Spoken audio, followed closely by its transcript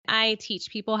I teach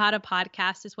people how to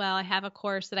podcast as well. I have a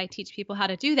course that I teach people how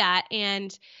to do that.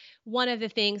 And one of the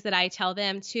things that I tell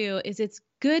them too is it's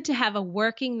good to have a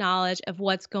working knowledge of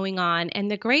what's going on. And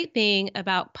the great thing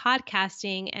about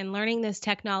podcasting and learning this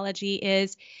technology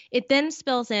is it then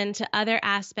spills into other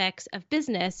aspects of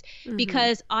business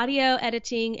because audio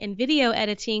editing and video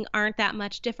editing aren't that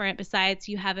much different. Besides,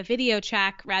 you have a video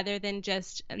track rather than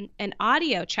just an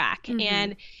audio track.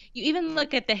 And you even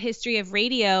look at the history of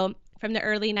radio from the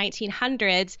early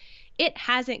 1900s, it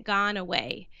hasn't gone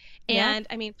away. And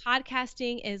I mean,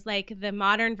 podcasting is like the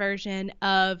modern version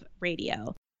of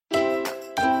radio.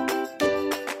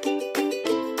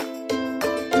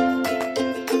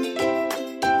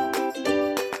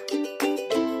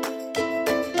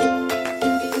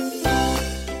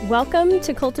 Welcome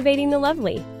to Cultivating the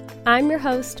Lovely. I'm your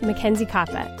host, Mackenzie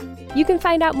Koppa. You can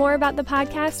find out more about the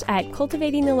podcast at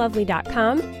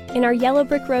cultivatingthelovely.com, in our Yellow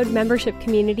Brick Road membership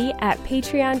community at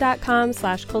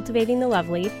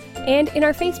patreon.com/cultivatingthelovely, and in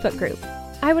our Facebook group.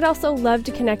 I would also love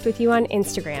to connect with you on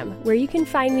Instagram, where you can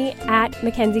find me at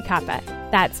Mackenzie Koppa.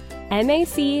 That's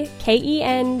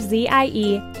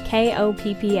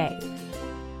MacKenziekoppa.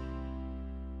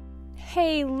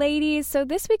 Hey ladies, so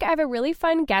this week I have a really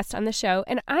fun guest on the show,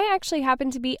 and I actually happen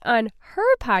to be on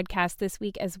her podcast this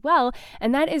week as well,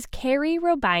 and that is Carrie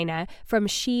Robaina from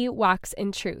She Walks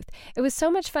in Truth. It was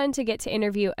so much fun to get to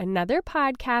interview another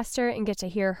podcaster and get to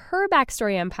hear her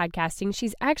backstory on podcasting.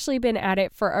 She's actually been at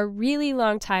it for a really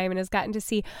long time and has gotten to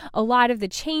see a lot of the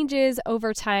changes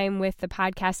over time with the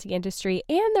podcasting industry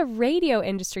and the radio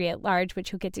industry at large,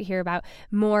 which you'll get to hear about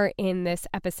more in this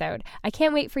episode. I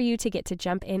can't wait for you to get to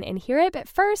jump in and hear it. But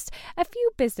first, a few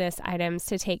business items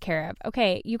to take care of.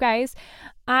 Okay, you guys,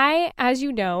 I, as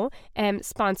you know, am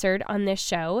sponsored on this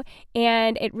show,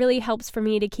 and it really helps for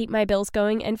me to keep my bills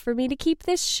going and for me to keep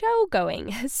this show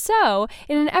going. So,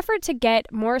 in an effort to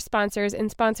get more sponsors and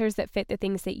sponsors that fit the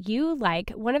things that you like,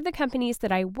 one of the companies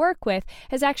that I work with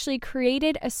has actually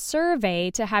created a survey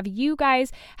to have you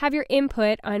guys have your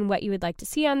input on what you would like to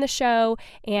see on the show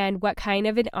and what kind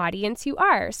of an audience you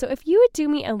are. So, if you would do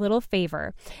me a little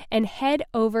favor and head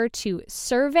over to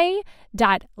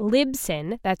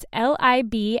survey.libsyn, that's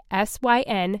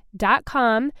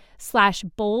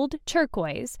libsyn.com/bold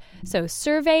turquoise. So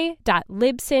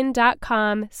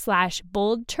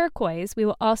survey.libsyn.com/bold turquoise. We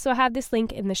will also have this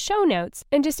link in the show notes,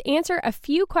 and just answer a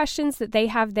few questions that they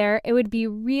have there. It would be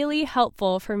really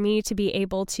helpful for me to be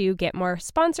able to get more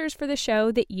sponsors for the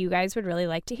show that you guys would really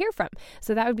like to hear from.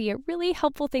 So that would be a really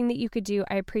helpful thing that you could do.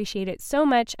 I appreciate it so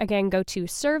much. Again, go to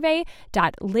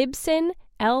survey.libsyn,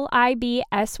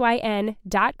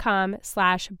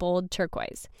 libsyn.com/bold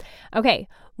turquoise. Okay,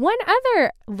 one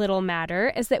other little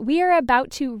matter is that we are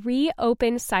about to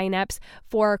reopen signups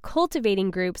for cultivating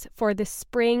groups for the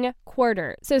spring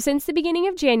quarter. So since the beginning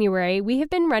of January, we have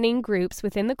been running groups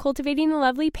within the Cultivating the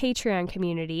Lovely Patreon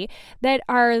community that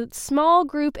are small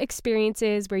group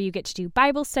experiences where you get to do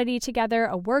Bible study together,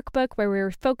 a workbook where we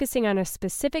were focusing on a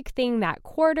specific thing that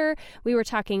quarter. We were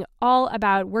talking all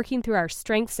about working through our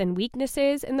strengths and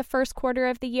weaknesses in the first quarter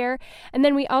of the year. And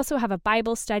then we also have a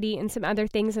Bible study and some other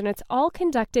things, and it's all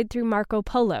conducted through Marco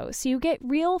Polo. So you get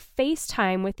real face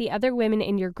time with the other women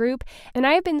in your group. And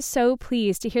I have been so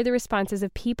pleased to hear the responses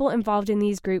of people involved in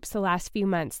these groups the last few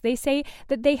months. They say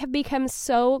that they have become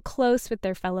so close with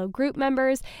their fellow group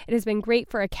members. It has been great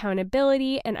for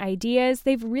accountability and ideas.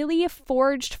 They've really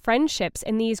forged friendships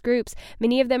in these groups.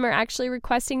 Many of them are actually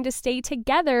requesting to stay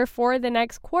together for the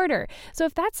next quarter. So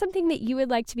if that's something that you would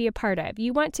like to be a part of,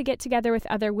 you want to get together with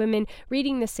other women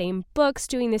reading the same books,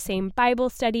 doing the same Bible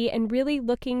study, and really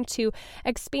looking to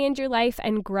expand your life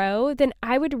and grow, then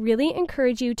I would really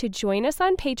encourage you to join us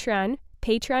on Patreon.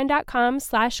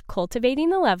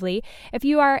 patreon.com/cultivatingthelovely. If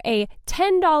you are a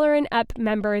 $10 and up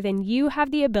member, then you have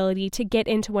the ability to get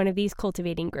into one of these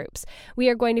cultivating groups. We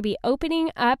are going to be opening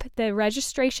up the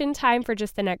registration time for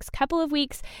just the next couple of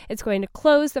weeks. It's going to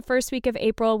close the first week of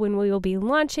April when we will be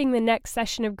launching the next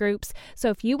session of groups. So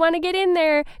if you want to get in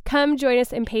there, come join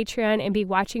us in Patreon and be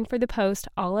watching for the post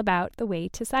all about the way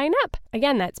to sign up.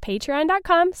 Again, that's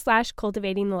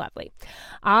patreon.com/cultivatingthelovely.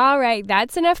 All right,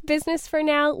 that's enough business for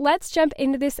now. Let's jump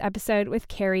into this episode with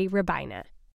Carrie Robaina.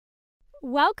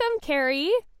 Welcome,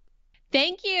 Carrie.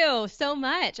 Thank you so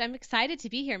much. I'm excited to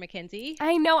be here, Mackenzie.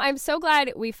 I know. I'm so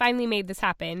glad we finally made this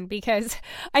happen because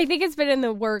I think it's been in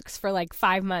the works for like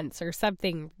 5 months or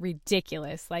something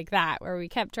ridiculous like that, where we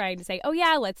kept trying to say, oh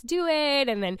yeah, let's do it,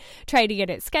 and then try to get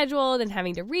it scheduled and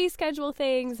having to reschedule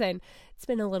things. And it's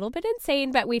been a little bit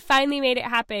insane, but we finally made it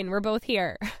happen. We're both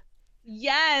here.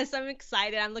 Yes, I'm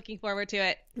excited. I'm looking forward to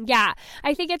it. Yeah,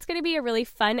 I think it's going to be a really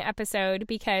fun episode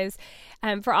because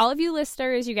for all of you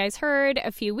listeners, you guys heard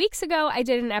a few weeks ago, I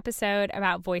did an episode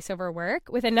about voiceover work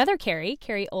with another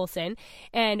Carrie Olson,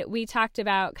 and we talked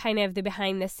about kind of the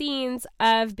behind the scenes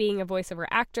of being a voiceover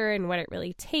actor and what it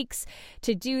really takes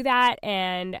to do that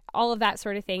and all of that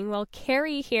sort of thing. Well,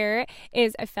 Carrie here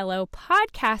is a fellow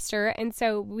podcaster, and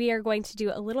so we are going to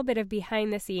do a little bit of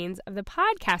behind the scenes of the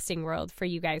podcasting world for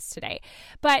you guys today.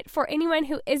 But for anyone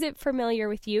who isn't familiar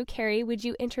with you, Carrie, would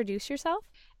you introduce yourself?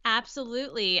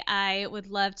 Absolutely. I would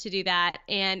love to do that.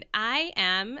 And I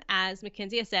am, as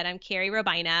Mackenzie has said, I'm Carrie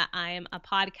Robaina. I am a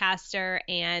podcaster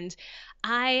and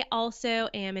I also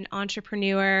am an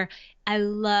entrepreneur. I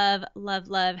love, love,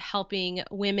 love helping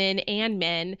women and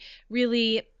men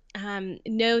really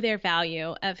know their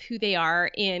value of who they are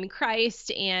in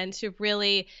Christ and to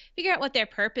really figure out what their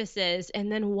purpose is and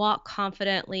then walk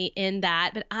confidently in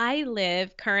that. But I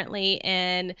live currently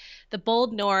in the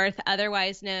Bold North,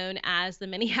 otherwise known as the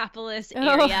Minneapolis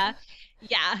area.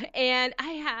 Yeah. And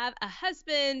I have a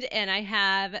husband and I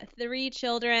have 3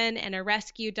 children and a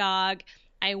rescue dog.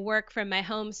 I work from my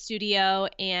home studio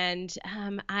and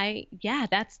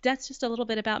that's just a little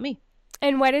bit about me.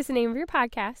 And what is the name of your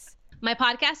podcast? My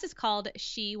podcast is called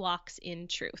She Walks in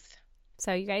Truth.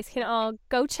 So you guys can all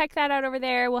go check that out over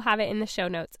there. We'll have it in the show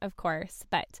notes, of course,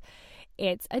 but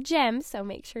it's a gem, so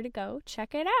make sure to go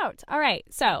check it out. All right,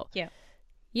 so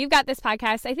you've got this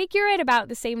podcast. I think you're at about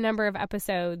the same number of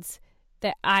episodes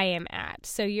that I am at.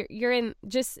 So you're in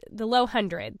just the low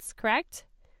hundreds, correct?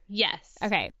 Yes.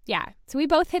 Okay. Yeah. So we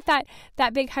both hit that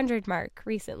big 100 mark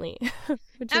recently,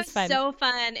 which is fun. That's so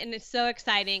fun and it's so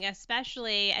exciting,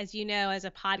 especially as you know, as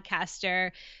a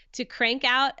podcaster, to crank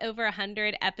out over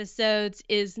 100 episodes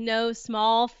is no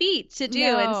small feat to do.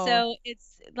 No. And so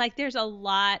it's like there's a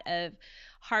lot of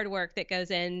hard work that goes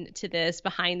into this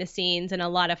behind the scenes and a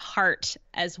lot of heart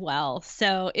as well.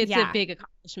 So it's a big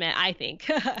accomplishment, I think.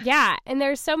 Yeah. And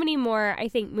there's so many more, I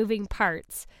think, moving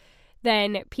parts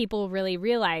than people really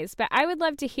realize. But I would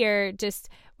love to hear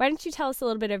why don't you tell us a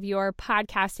little bit of your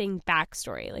podcasting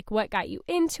backstory? Like what got you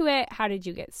into it? How did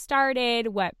you get started?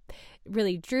 What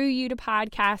really drew you to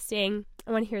podcasting?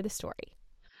 I want to hear the story.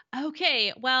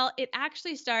 Okay, well, it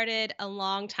actually started a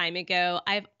long time ago.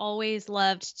 I've always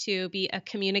loved to be a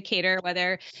communicator,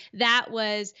 whether that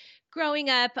was growing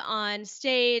up on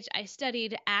stage. I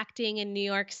studied acting in New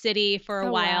York City for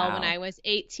a while when I was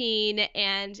 18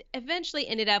 and eventually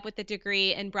ended up with a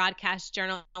degree in broadcast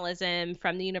journalism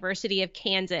from the University of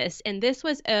Kansas. And this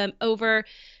was over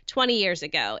 20 years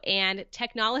ago. And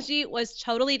technology was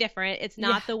totally different. It's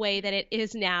not the way that it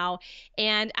is now.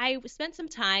 And I spent some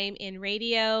time in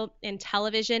radio and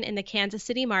television in the Kansas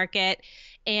City market.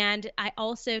 And I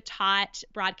also taught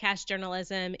broadcast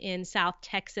journalism in South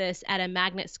Texas at a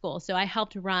magnet school. So I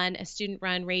helped run a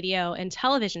student-run radio and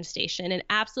television station and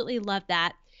absolutely loved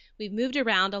that. We've moved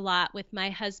around a lot with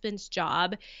my husband's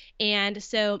job. And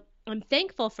so I'm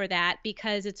thankful for that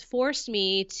because it's forced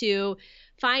me to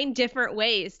find different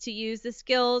ways to use the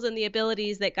skills and the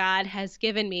abilities that God has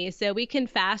given me. So we can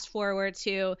fast forward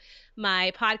to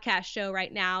my podcast show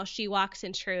right now, She Walks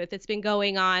in Truth. It's been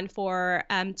going on for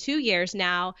 2 years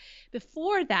now.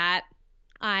 Before that,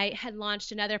 I had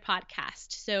launched another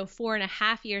podcast. So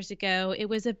 4.5 years ago, it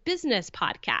was a business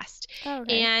podcast.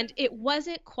 And it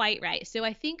wasn't quite right. So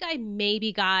I think I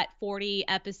maybe got 40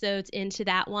 episodes into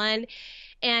that one.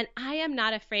 And I am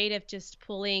not afraid of just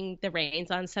pulling the reins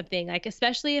on something, like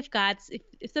especially if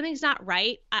something's not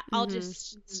right, I'll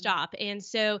just stop. And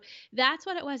so that's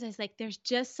what it was. I was like, there's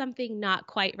just something not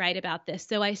quite right about this.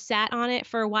 So I sat on it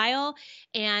for a while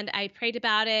and I prayed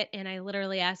about it. And I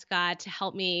literally asked God to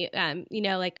help me,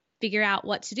 figure out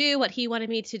what to do, what he wanted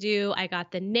me to do. I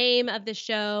got the name of the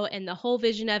show and the whole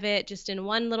vision of it just in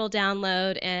one little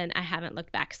download, and I haven't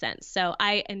looked back since. So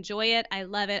I enjoy it. I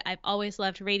love it. I've always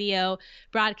loved radio,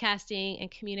 broadcasting, and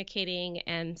communicating.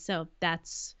 And so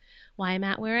that's why I'm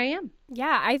at where I am.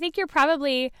 Yeah, I think you're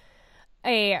probably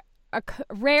a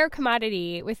rare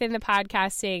commodity within the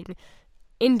podcasting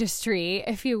industry,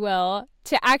 if you will,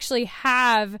 to actually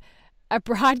have a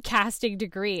broadcasting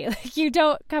degree. Like you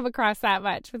don't come across that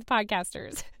much with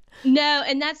podcasters. No,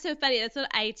 and that's so funny. That's what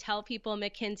I tell people,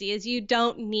 Mackenzie, is you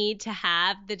don't need to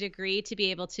have the degree to be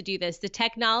able to do this. The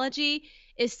technology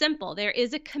is simple. There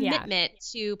is a commitment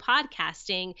to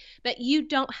podcasting, but you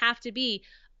don't have to be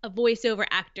a voiceover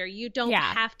actor. You don't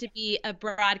have to be a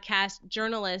broadcast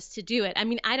journalist to do it. I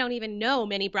mean, I don't even know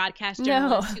many broadcast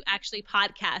journalists who actually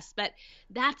podcast, but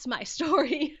that's my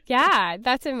story. Yeah,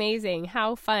 that's amazing.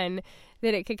 How fun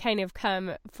that it could kind of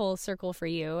come full circle for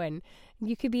you. And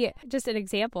you could be just an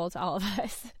example to all of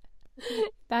us.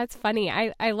 That's funny.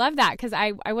 I love that because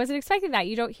I wasn't expecting that.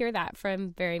 You don't hear that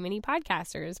from very many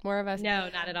podcasters. More of us. No,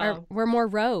 not at all. We're more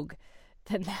rogue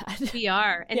than that. We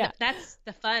are. And Yeah. that's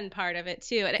the fun part of it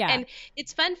too. And, Yeah. and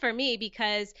it's fun for me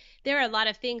because there are a lot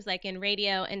of things like in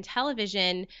radio and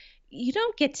television, you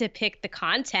don't get to pick the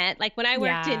content. Like when I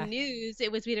worked in news,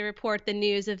 it was me to report the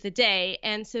news of the day.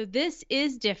 And so this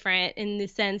is different in the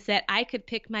sense that I could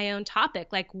pick my own topic.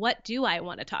 Like, what do I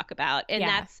want to talk about? And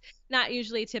that's not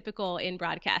usually typical in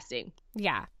broadcasting.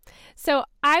 Yeah. So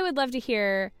I would love to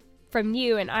hear from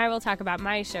you, and I will talk about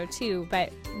my show too,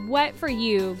 but what for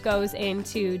you goes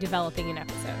into developing an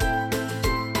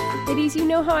episode? Ladies, you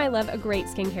know how I love a great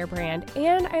skincare brand,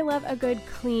 and I love a good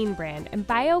clean brand, and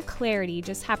BioClarity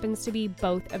just happens to be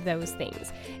both of those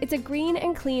things. It's a green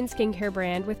and clean skincare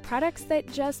brand with products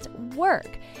that just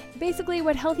work. Basically,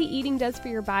 what healthy eating does for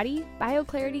your body,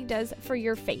 BioClarity does for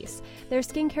your face. Their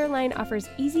skincare line offers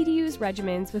easy-to-use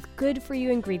regimens with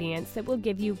good-for-you ingredients that will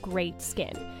give you great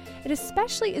skin. It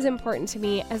especially is important to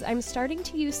me as I'm starting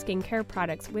to use skincare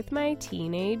products with my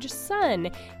teenage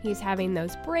son. He's having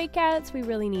those breakouts. We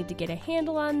really need to get a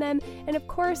handle on them. And of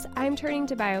course, I'm turning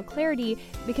to BioClarity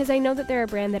because I know that they're a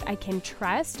brand that I can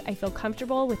trust. I feel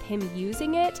comfortable with him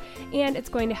using it, and it's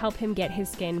going to help him get his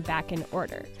skin back in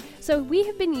order. So we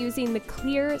have been using the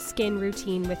Clear Skin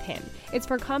Routine with him. It's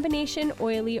for combination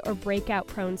oily or breakout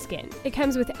prone skin. It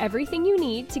comes with everything you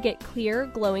need to get clear,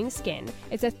 glowing skin.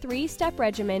 It's a 3-step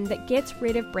regimen that gets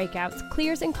rid of breakouts,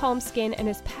 clears and calms skin, and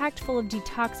is packed full of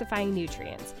detoxifying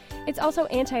nutrients. It's also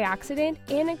antioxidant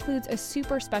and includes a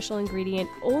super special ingredient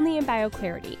only in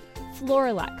BioClarity,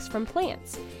 Floralux from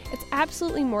plants. It's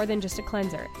absolutely more than just a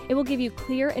cleanser. It will give you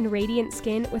clear and radiant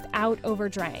skin without over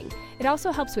drying. It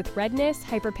also helps with redness,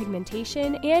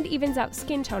 hyperpigmentation, and evens out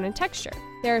skin tone and texture.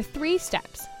 There are 3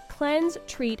 steps: cleanse,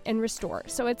 treat, and restore.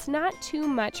 So it's not too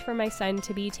much for my son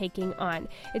to be taking on.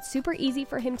 It's super easy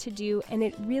for him to do, and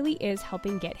it really is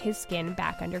helping get his skin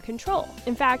back under control.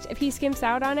 In fact, if he skimps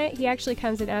out on it, he actually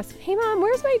comes and asks, "Hey Mom,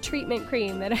 where's my treatment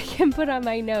cream that I can put on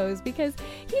my nose?" Because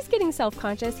he's getting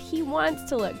self-conscious. He wants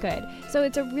to look good. So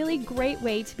it's a really great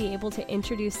way to be able to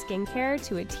introduce skincare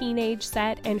to a teenage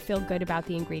set and feel good about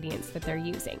the ingredients that they're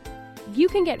using. You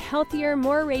can get healthier,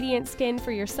 more radiant skin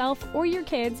for yourself or your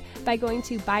kids by going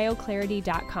to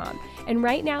bioclarity.com. And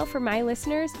right now, for my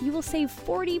listeners, you will save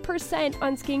 40%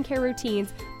 on skincare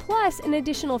routines, plus an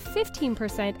additional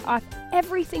 15% off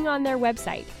everything on their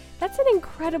website. That's an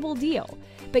incredible deal.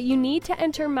 But you need to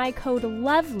enter my code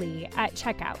LOVELY at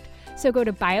checkout. So go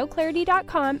to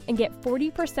bioclarity.com and get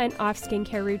 40% off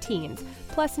skincare routines,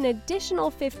 plus an additional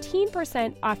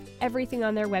 15% off everything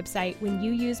on their website when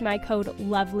you use my code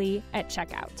LOVELY at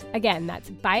checkout. Again, that's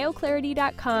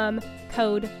bioclarity.com,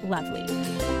 code LOVELY.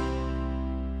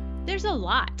 There's a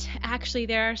lot. Actually,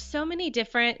 there are so many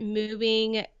different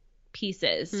moving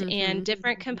pieces and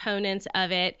different components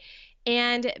of it.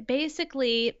 And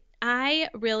basically, I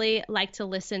really like to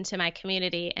listen to my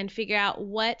community and figure out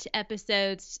what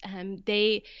episodes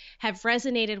they have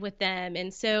resonated with them.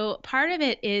 And so part of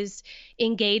it is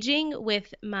engaging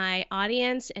with my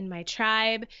audience and my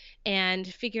tribe and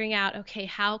figuring out, okay,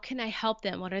 how can I help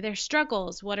them? What are their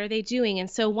struggles? What are they doing?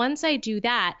 And so once I do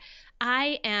that,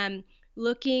 I am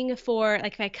looking for,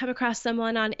 like, if I come across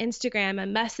someone on Instagram, a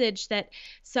message that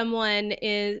someone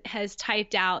has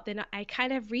typed out, then I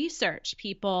kind of research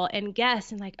people and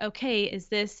guess and like, okay, is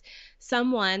this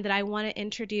someone that I want to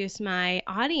introduce my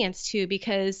audience to?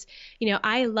 Because,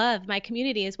 I love my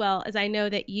community as well as I know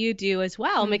that you do as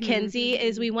well, Mackenzie,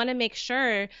 is we want to make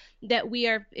sure that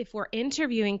if we're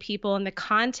interviewing people and the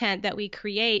content that we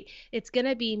create, it's going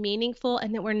to be meaningful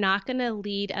and that we're not going to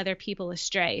lead other people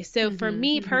astray. So for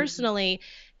me personally,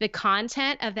 the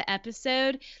content of the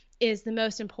episode is the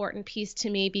most important piece to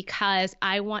me because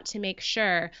I want to make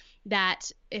sure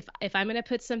that if I'm going to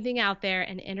put something out there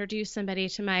and introduce somebody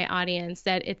to my audience,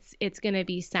 that it's going to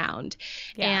be sound.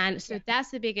 And so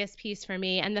that's the biggest piece for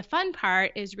me. And the fun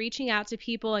part is reaching out to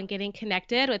people and getting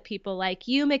connected with people like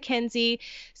you, Mackenzie.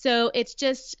 So it's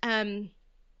just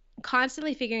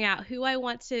constantly figuring out who I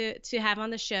want to have on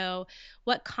the show,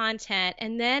 what content,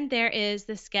 and then there is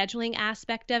the scheduling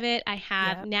aspect of it. I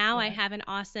have an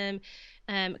awesome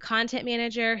content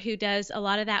manager who does a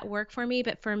lot of that work for me.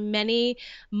 But for many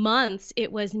months, it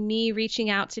was me reaching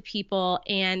out to people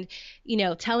and,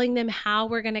 telling them how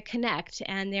we're going to connect.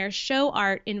 And there's show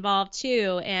art involved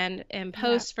too, and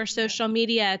posts for social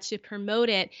media to promote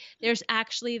it. There's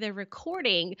actually the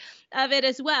recording of it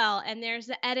as well. And there's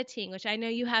the editing, which I know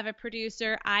you have a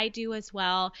producer. I do as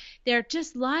well. There are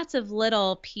just lots of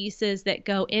little pieces that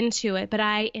go into it, but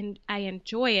I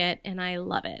enjoy it and I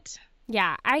love it.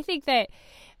 Yeah, I think that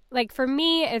like for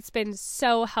me, it's been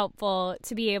so helpful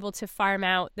to be able to farm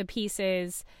out the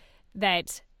pieces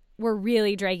that were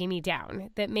really dragging me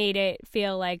down, that made it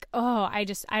feel like, oh, I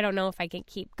don't know if I can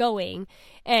keep going.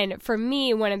 And for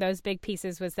me, one of those big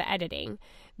pieces was the editing,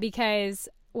 because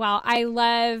while I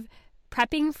love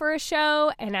prepping for a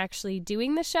show and actually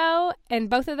doing the show, and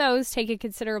both of those take a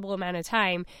considerable amount of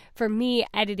time, for me,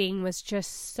 editing was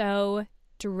just so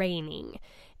draining.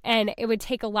 And it would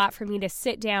take a lot for me to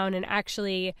sit down and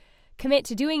actually commit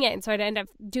to doing it. And so I'd end up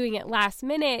doing it last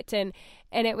minute. And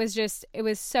it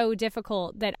was so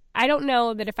difficult that I don't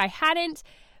know that if I hadn't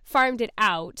farmed it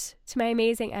out to my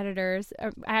amazing editors,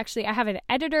 I have an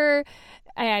editor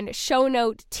and show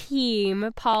note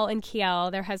team, Paul and Kiel,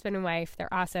 their husband and wife.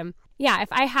 They're awesome. Yeah, if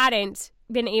I hadn't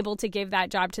been able to give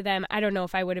that job to them, I don't know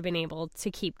if I would have been able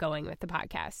to keep going with the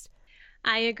podcast.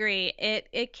 I agree.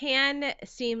 It can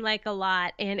seem like a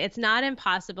lot, and it's not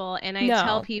impossible. And I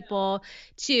tell people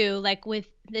too, like with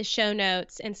the show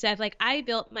notes and stuff, like I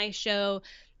built my show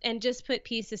and just put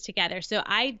pieces together. So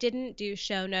I didn't do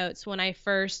show notes when I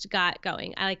first got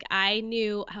going. I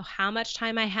knew how much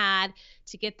time I had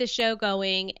to get the show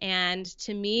going. And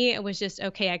to me, it was just,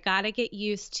 okay, I got to get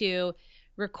used to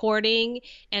recording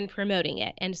and promoting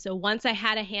it. And so once I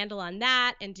had a handle on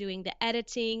that and doing the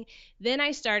editing, then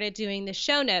I started doing the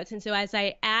show notes. And so as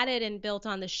I added and built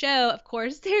on the show, of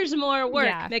course, there's more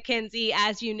work, Mackenzie,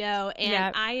 as you know.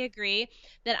 And I agree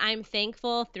that I'm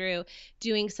thankful through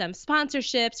doing some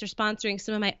sponsorships or sponsoring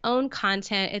some of my own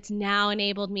content. It's now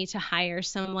enabled me to hire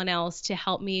someone else to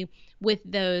help me with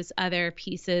those other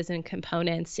pieces and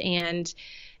components. And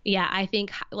yeah, I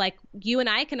think like you and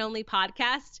I can only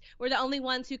podcast. We're the only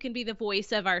ones who can be the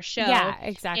voice of our show. Yeah,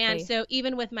 exactly. And so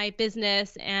even with my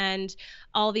business and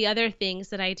all the other things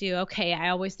that I do, okay, I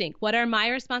always think, what are my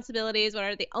responsibilities? What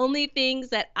are the only things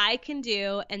that I can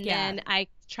do? And then I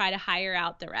try to hire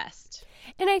out the rest.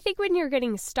 And I think when you're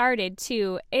getting started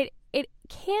too, it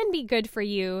can be good for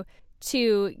you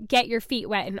to get your feet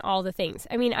wet in all the things.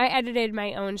 I mean, I edited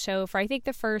my own show for I think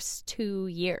the first 2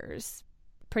 years,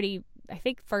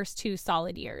 first 2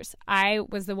 solid years. I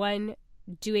was the one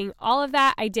doing all of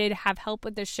that. I did have help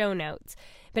with the show notes,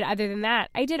 but other than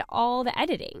that, I did all the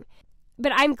editing.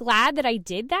 But I'm glad that I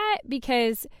did that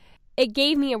because it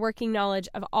gave me a working knowledge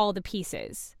of all the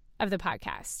pieces of the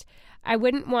podcast. I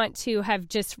wouldn't want to have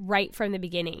just right from the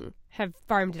beginning have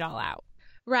farmed it all out.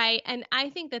 Right. And I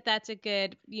think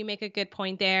that you make a good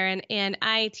point there. And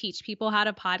I teach people how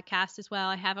to podcast as well.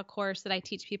 I have a course that I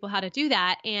teach people how to do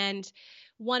that. And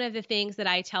one of the things that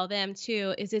I tell them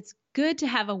too is it's good to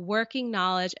have a working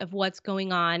knowledge of what's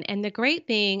going on. And the great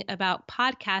thing about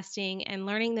podcasting and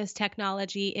learning this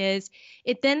technology is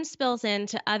it then spills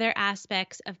into other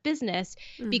aspects of business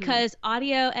because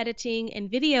audio editing and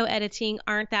video editing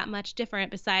aren't that much different.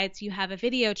 Besides, you have a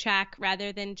video track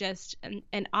rather than just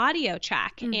an audio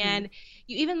track. And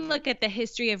you even look at the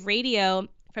history of radio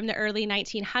from the early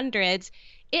 1900s,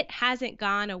 it hasn't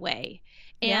gone away.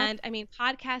 And I mean,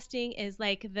 podcasting is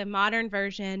like the modern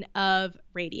version of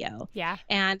radio. Yeah.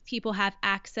 And people have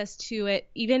access to it,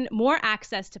 even more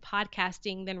access to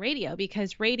podcasting than radio,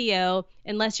 because radio,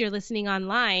 unless you're listening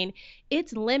online,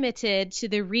 it's limited to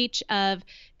the reach of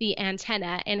the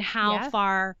antenna and how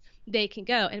far they can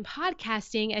go. And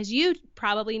podcasting, as you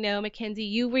probably know,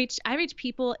 Mackenzie, I reach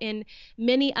people in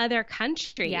many other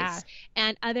countries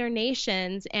and other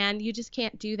nations, and you just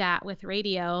can't do that with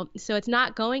radio. So it's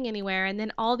not going anywhere. And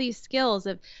then all these skills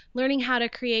of learning how to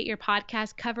create your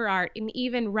podcast cover art and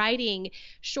even writing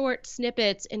short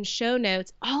snippets and show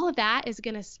notes, all of that is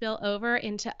going to spill over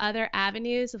into other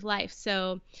avenues of life.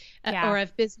 So, or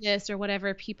of business or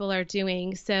whatever people are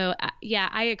doing. So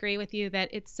I agree with you that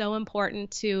it's so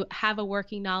important to have a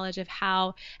working knowledge of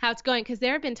how it's going. Because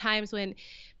there have been times when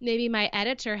maybe my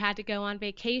editor had to go on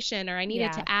vacation or I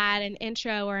needed to add an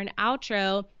intro or an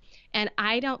outro. And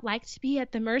I don't like to be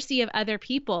at the mercy of other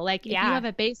people. Like if you have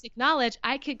a basic knowledge,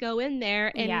 I could go in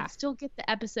there and still get the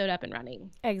episode up and running.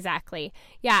 Exactly.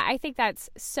 Yeah, I think that's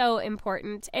so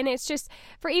important. And it's just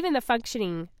for even the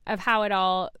functioning of how it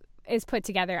all is put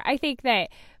together. I think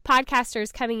that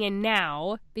podcasters coming in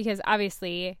now, because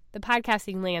obviously the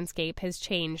podcasting landscape has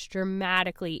changed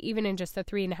dramatically, even in just the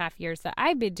 3.5 years that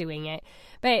I've been doing it.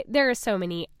 But there are so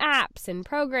many apps and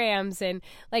programs, and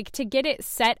like to get it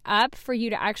set up for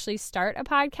you to actually start a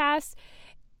podcast,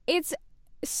 it's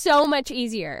so much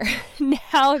easier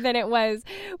now than it was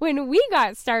when we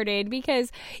got started,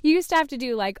 because you used to have to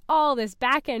do like all this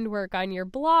back end work on your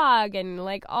blog and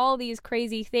like all these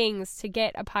crazy things to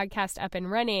get a podcast up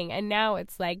and running. And now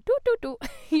it's like,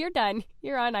 you're done.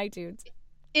 You're on iTunes.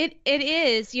 It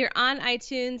is. You're on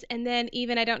iTunes, and then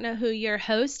even I don't know who your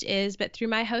host is, but through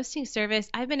my hosting service,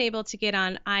 I've been able to get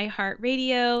on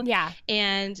iHeartRadio. Yeah.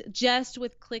 And just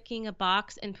with clicking a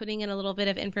box and putting in a little bit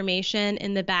of information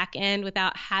in the back end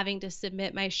without having to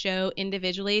submit my show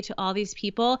individually to all these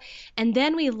people. And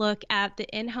then we look at the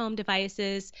in-home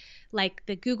devices like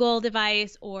the Google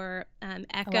device or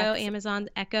Echo, Alexa. Amazon's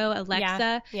Echo,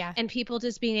 Alexa, Yeah. and people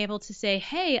just being able to say,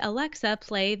 hey, Alexa,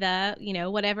 play the,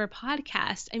 whatever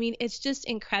podcast. I mean, it's just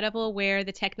incredible where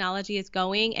the technology is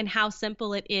going and how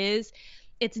simple it is.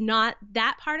 It's not,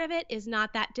 that part of it is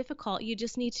not that difficult. You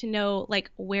just need to know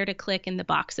like where to click in the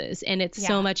boxes. And it's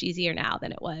so much easier now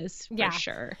than it was for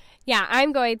sure. Yeah,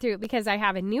 I'm going through because I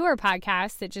have a newer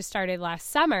podcast that just started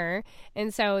last summer.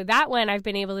 And so that one I've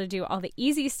been able to do all the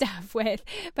easy stuff with.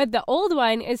 But the old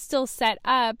one is still set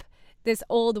up this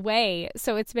old way.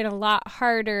 So it's been a lot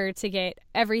harder to get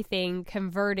everything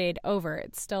converted over.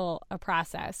 It's still a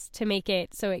process to make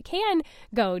it so it can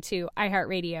go to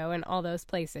iHeartRadio and all those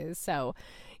places. So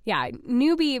yeah,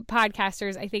 newbie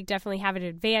podcasters, I think, definitely have an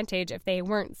advantage if they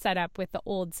weren't set up with the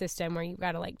old system where you've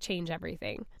got to like change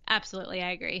everything. Absolutely. I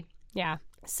agree. Yeah.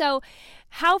 So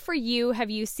how for you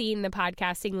have you seen the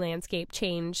podcasting landscape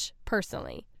change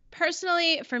personally?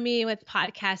 Personally, for me with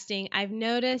podcasting, I've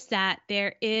noticed that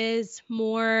there is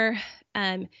more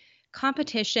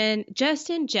competition just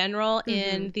in general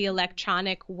in the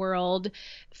electronic world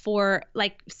for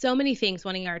like so many things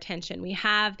wanting our attention. We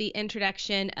have the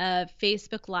introduction of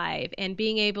Facebook Live and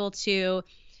being able to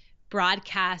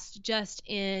broadcast just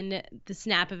in the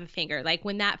snap of a finger. Like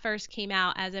when that first came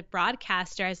out as a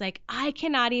broadcaster, I was like, I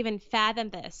cannot even fathom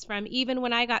this. From even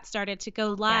when I got started to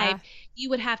go live, you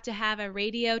would have to have a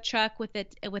radio truck with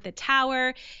a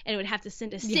tower, and it would have to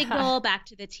send a signal back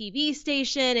to the TV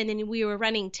station, and then we were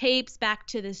running tapes back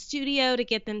to the studio to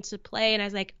get them to play. And I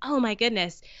was like, oh my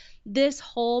goodness, this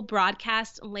whole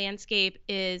broadcast landscape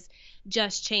is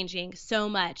just changing so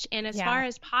much. And as far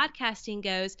as podcasting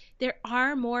goes, there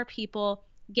are more people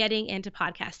getting into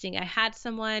podcasting. I had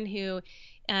someone who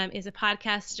is a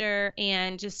podcaster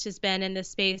and just has been in this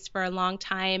space for a long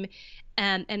time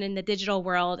and in the digital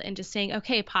world, and just saying,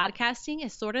 okay, podcasting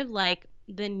is sort of like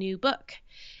the new book.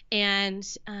 And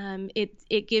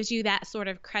it gives you that sort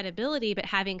of credibility. But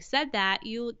having said that,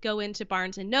 you go into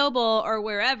Barnes and Noble or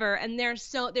wherever, and there's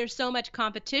so much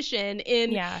competition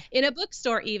in a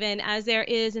bookstore, even as there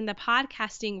is in the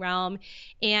podcasting realm.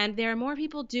 And there are more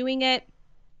people doing it,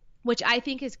 which I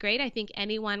think is great. I think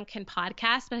anyone can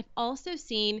podcast, but I've also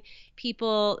seen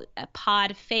people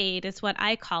pod fade is what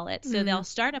I call it. So they'll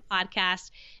start a podcast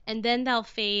and then they'll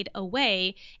fade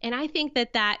away. And I think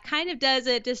that kind of does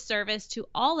a disservice to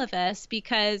all of us,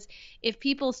 because if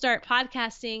people start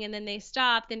podcasting and then they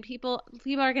stop, then people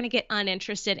are going to get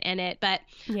uninterested in it. But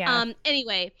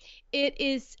anyway, it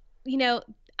is,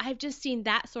 I've just seen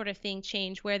that sort of thing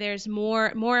change where there's more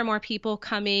and more people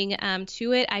coming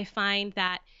to it. I find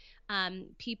that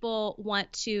people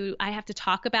I have to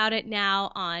talk about it now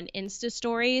on Insta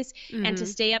stories and to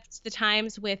stay up to the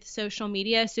times with social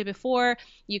media. So before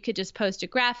you could just post a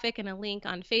graphic and a link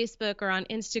on Facebook or on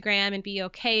Instagram and be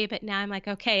okay. But now I'm like,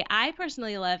 okay, I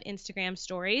personally love Instagram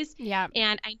stories. Yeah.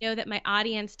 And I know that my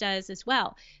audience does as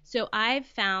well. So I've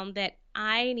found that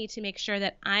I need to make sure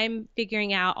that I'm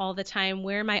figuring out all the time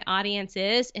where my audience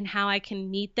is and how I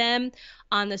can meet them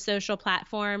on the social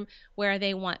platform where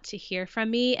they want to hear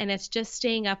from me. And it's just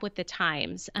staying up with the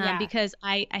times because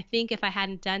I think if I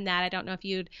hadn't done that, I don't know if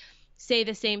you'd say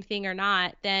the same thing or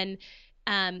not, then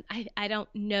I don't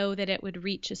know that it would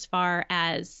reach as far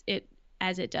as it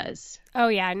does. Oh,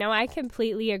 yeah. No, I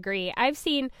completely agree. I've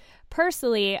seen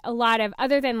personally a lot of,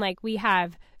 other than like we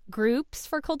have groups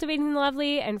for Cultivating the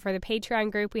Lovely, and for the Patreon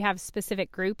group, we have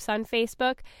specific groups on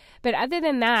Facebook. But other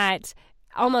than that,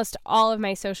 almost all of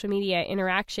my social media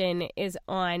interaction is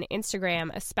on Instagram,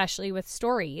 especially with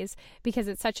stories, because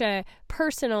it's such a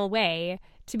personal way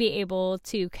to be able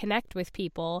to connect with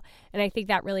people. And I think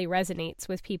that really resonates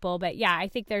with people. But yeah, I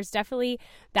think there's definitely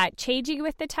that changing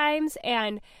with the times.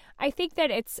 And I think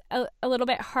that it's a little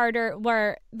bit harder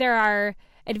where there are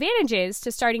advantages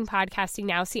to starting podcasting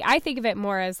now. See, I think of it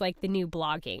more as like the new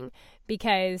blogging,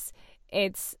 because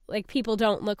it's like people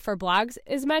don't look for blogs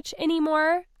as much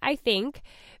anymore, I think,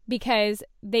 because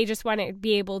they just want to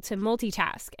be able to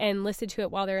multitask and listen to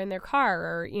it while they're in their car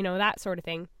or, that sort of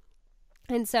thing.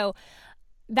 And so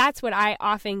that's what I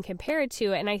often compare it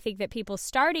to. And I think that people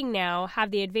starting now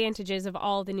have the advantages of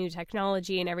all the new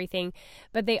technology and everything,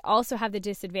 but they also have the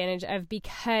disadvantage of,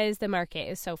 because the market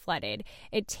is so flooded,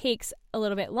 it takes a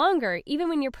little bit longer, even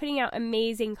when you're putting out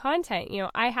amazing content. You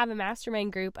know, I have a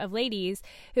mastermind group of ladies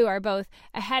who are both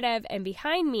ahead of and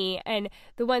behind me, and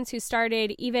the ones who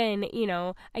started even, you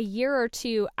know, a year or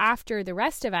two after the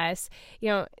rest of us, you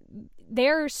know,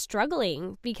 they're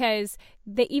struggling because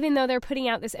even though they're putting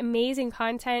out this amazing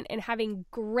content and having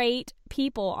great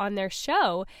people on their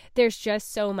show, there's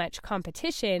just so much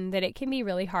competition that it can be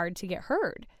really hard to get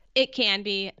heard. It can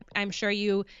be. I'm sure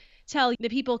you tell the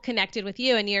people connected with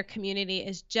you and your community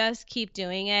is just keep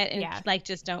doing it and like,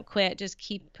 just don't quit. Just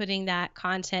keep putting that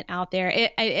content out there.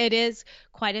 It is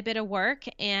quite a bit of work,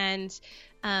 and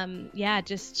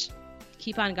just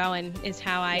keep on going is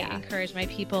how I encourage my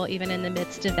people, even in the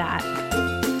midst of that.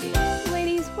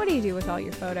 Ladies, what do you do with all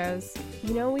your photos?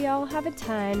 You know, we all have a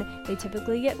ton. They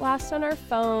typically get lost on our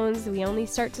phones. We only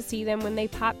start to see them when they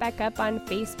pop back up on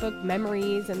Facebook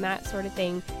memories and that sort of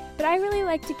thing. But I really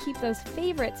like to keep those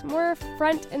favorites more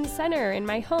front and center in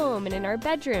my home and in our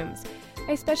bedrooms.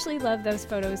 I especially love those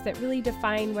photos that really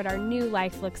define what our new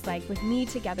life looks like with me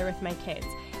together with my kids.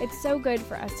 It's so good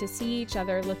for us to see each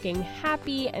other looking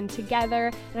happy and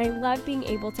together, and I love being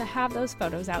able to have those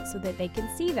photos out so that they can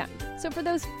see them. So for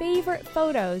those favorite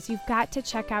photos, you've got to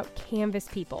check out Canvas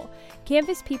People.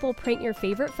 Canvas People print your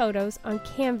favorite photos on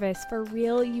canvas for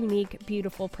real, unique,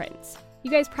 beautiful prints. You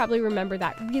guys probably remember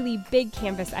that really big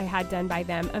canvas I had done by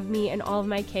them of me and all of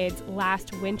my kids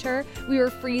last winter. We were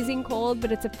freezing cold,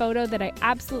 but it's a photo that I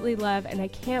absolutely love and I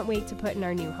can't wait to put in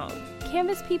our new home.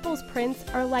 Canvas People's prints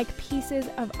are like pieces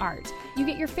of art. You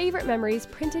get your favorite memories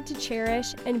printed to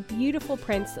cherish and beautiful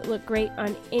prints that look great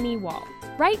on any wall.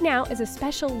 Right now, as a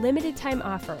special limited time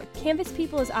offer, Canvas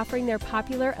People is offering their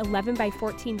popular 11 by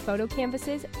 14 photo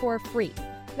canvases for free.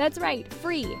 That's right,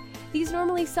 free. These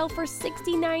normally sell for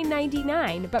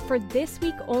 $69.99, but for this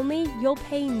week only, you'll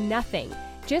pay nothing.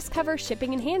 Just cover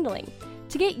shipping and handling.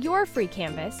 To get your free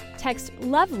canvas, text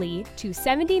LOVELY to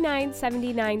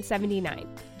 $79.79.79.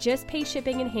 Just pay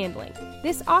shipping and handling.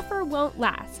 This offer won't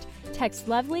last. Text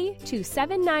LOVELY to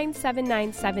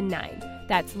 $79.79.79.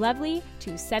 That's LOVELY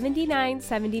to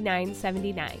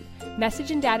 $79.79.79.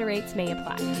 Message and data rates may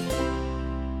apply.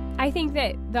 I think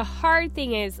that the hard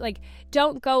thing is, like,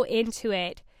 don't go into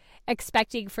it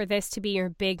expecting for this to be your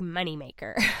big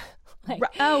moneymaker.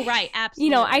 Right. Absolutely. You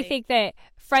know, I think that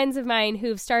friends of mine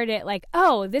who've started it like,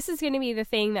 oh, this is going to be the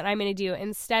thing that I'm going to do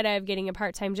instead of getting a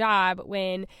part-time job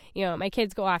when, you know, my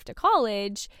kids go off to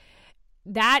college,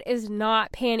 that is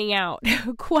not panning out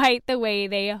quite the way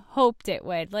they hoped it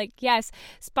would. Like, yes,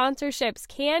 sponsorships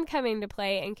can come into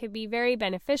play and can be very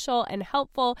beneficial and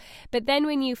helpful. But then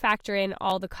when you factor in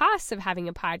all the costs of having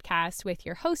a podcast with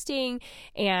your hosting,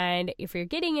 and if you're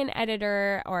getting an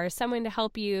editor or someone to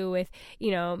help you with, you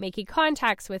know, making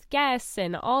contacts with guests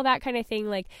and all that kind of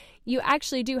thing, like, you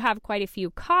actually do have quite a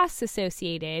few costs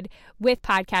associated with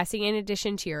podcasting in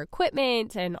addition to your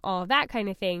equipment and all of that kind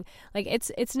of thing. Like,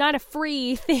 it's not a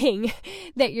free thing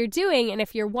that you're doing. And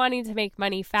if you're wanting to make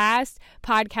money fast,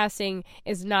 podcasting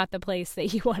is not the place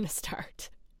that you want to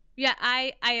start. Yeah,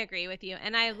 I agree with you.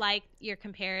 And I like your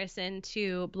comparison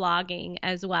to blogging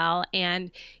as well.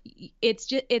 And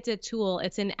it's a tool.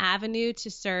 It's an avenue to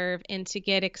serve and to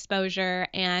get exposure.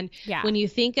 And when you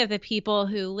think of the people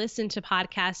who listen to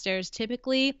podcasters,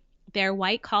 typically they're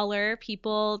white collar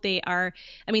people. These are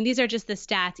just the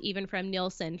stats even from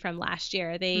Nielsen from last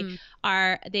year. They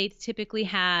typically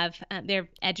have, they're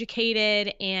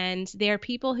educated, and they're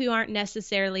people who aren't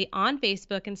necessarily on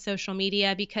Facebook and social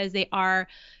media because they are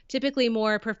typically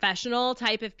more professional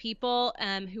type of people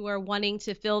who are wanting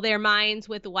to fill their minds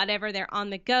with whatever they're on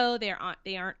the go. They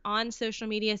aren't on social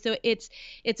media. So it's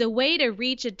a way to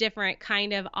reach a different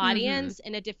kind of audience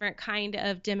and a different kind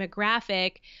of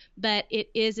demographic, but it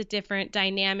is a different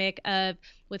dynamic of,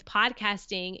 with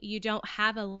podcasting, you don't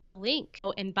have a link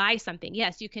and buy something.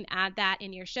 Yes, you can add that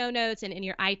in your show notes and in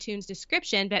your iTunes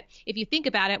description. But if you think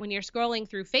about it, when you're scrolling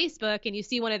through Facebook and you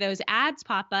see one of those ads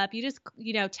pop up, you just,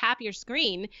 tap your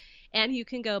screen and you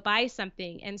can go buy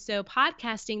something. And so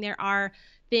podcasting, there are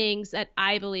things that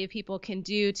I believe people can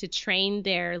do to train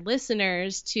their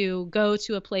listeners to go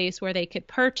to a place where they could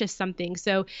purchase something.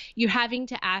 So you're having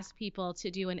to ask people to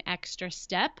do an extra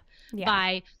step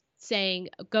by saying,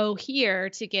 go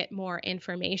here to get more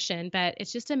information. But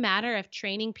it's just a matter of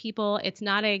training people. It's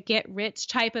not a get rich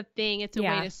type of thing. It's a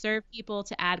way to serve people,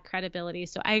 to add credibility.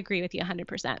 So I agree with you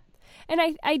 100%. And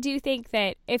I do think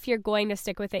that if you're going to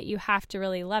stick with it, you have to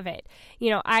really love it.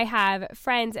 I have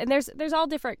friends, and there's all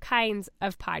different kinds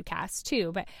of podcasts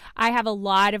too, but I have a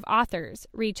lot of authors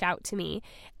reach out to me.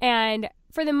 And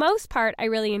for the most part, I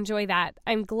really enjoy that.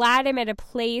 I'm glad I'm at a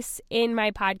place in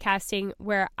my podcasting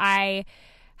where I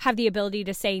have the ability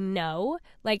to say no.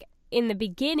 Like in the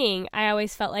beginning, I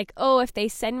always felt like, oh, if they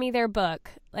send me their book,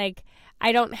 like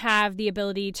I don't have the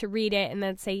ability to read it and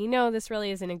then say, this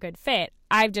really isn't a good fit.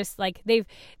 I've just like, they've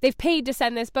paid to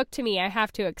send this book to me. I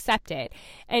have to accept it.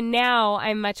 And now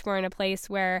I'm much more in a place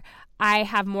where I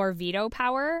have more veto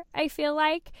power, I feel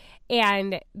like,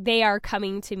 and they are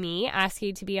coming to me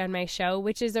asking to be on my show,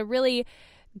 which is a really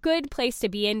good place to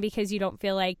be in because you don't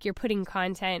feel like you're putting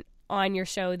content on your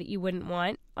show that you wouldn't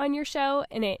want on your show.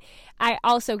 And I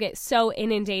also get so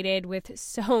inundated with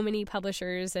so many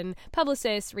publishers and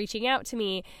publicists reaching out to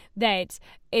me that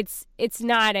it's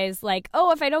not as like,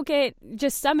 oh, if I don't get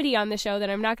just somebody on the show, then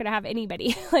I'm not going to have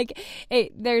anybody. Like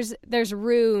there's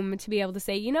room to be able to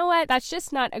say, you know what, that's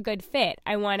just not a good fit.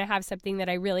 I want to have something that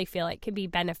I really feel like can be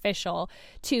beneficial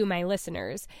to my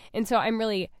listeners. And so I'm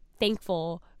really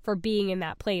thankful for being in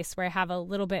that place where I have a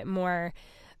little bit more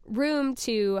room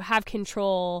to have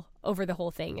control over the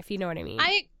whole thing, if you know what I mean.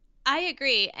 I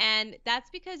agree, and that's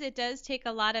because it does take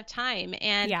a lot of time.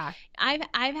 And yeah.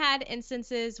 I've had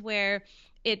instances where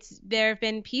there have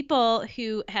been people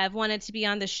who have wanted to be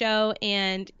on the show,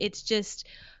 and it's just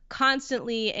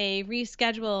constantly a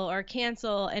reschedule or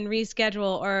cancel and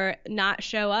reschedule or not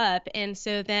show up. And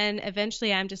so then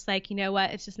eventually I'm just like, you know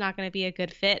what, it's just not going to be a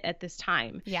good fit at this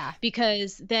time. Yeah.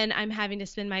 Because then I'm having to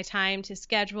spend my time to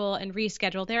schedule and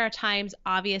reschedule. There are times,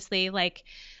 obviously, like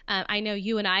I know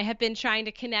you and I have been trying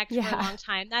to connect for a long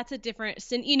time. That's a different,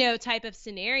 type of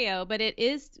scenario, but it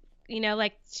is,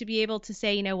 like to be able to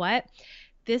say, you know what,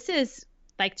 this is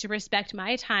like to respect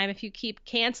my time. If you keep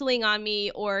canceling on me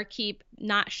or keep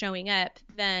not showing up,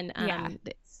 then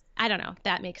I don't know.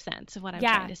 That makes sense of what I'm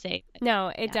trying to say.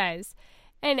 No, it does.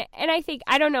 And I think,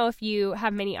 I don't know if you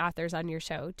have many authors on your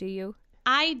show. Do you?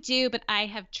 I do, but I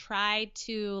have tried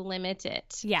to limit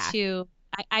it. Yeah.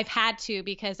 I've had to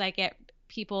because I get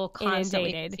people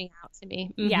constantly reaching out to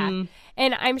me. Mm-hmm. Yeah.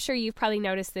 And I'm sure you've probably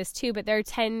noticed this too, but there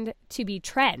tend to be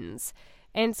trends.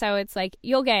 And so it's like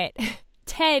you'll get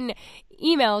 10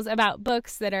 emails about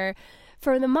books that are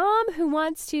for the mom who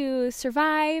wants to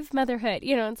survive motherhood.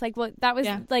 It's like, well, that was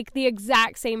like the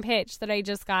exact same pitch that I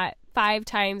just got 5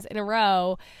 times in a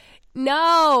row.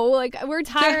 No, like we're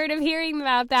tired of hearing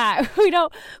about that. We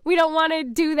don't want to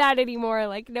do that anymore.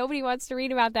 Like nobody wants to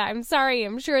read about that. I'm sorry.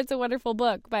 I'm sure it's a wonderful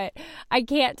book, but I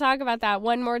can't talk about that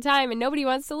one more time and nobody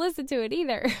wants to listen to it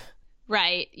either.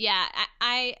 Right. Yeah,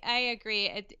 I agree.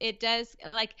 It does.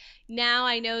 Like now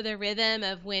I know the rhythm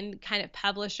of when kind of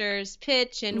publishers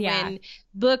pitch and when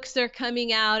books are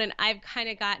coming out, and I've kind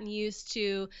of gotten used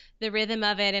to the rhythm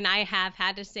of it. And I have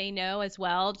had to say no as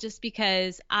well, just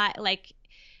because I like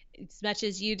as much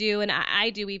as you do and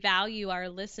I do, we value our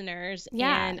listeners.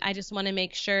 Yeah. And I just want to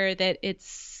make sure that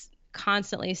it's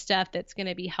constantly stuff that's going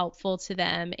to be helpful to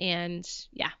them. And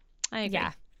I agree.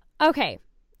 Yeah. Okay.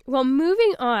 Well,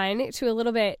 moving on to a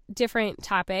little bit different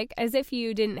topic, as if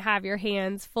you didn't have your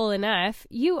hands full enough,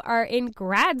 you are in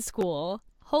grad school.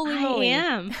 Holy moly. I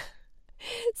am.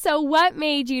 So what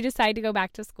made you decide to go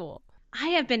back to school? I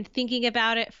have been thinking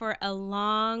about it for a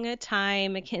long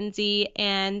time, Mackenzie,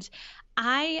 and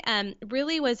I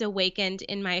really was awakened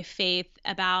in my faith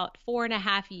about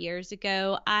 4.5 years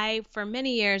ago. I, for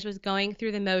many years, was going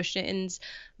through the motions,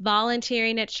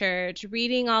 volunteering at church,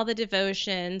 reading all the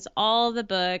devotions, all the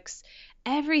books,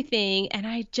 everything. And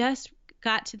I just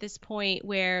got to this point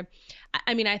where,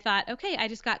 I thought, okay, I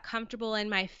just got comfortable in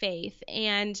my faith.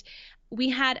 And we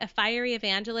had a fiery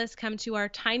evangelist come to our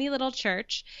tiny little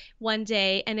church one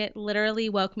day, and it literally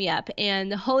woke me up. And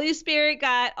the Holy Spirit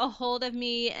got a hold of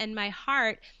me and my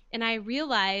heart, and I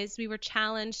realized we were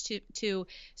challenged to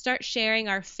start sharing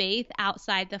our faith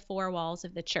outside the 4 walls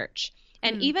of the church.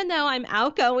 And even though I'm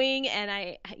outgoing and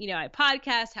I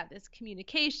podcast, have this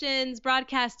communications,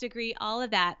 broadcast degree, all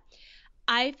of that,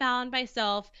 I found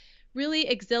myself really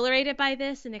exhilarated by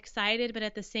this and excited, but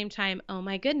at the same time, oh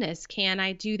my goodness, can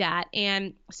I do that?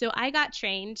 And so I got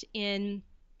trained in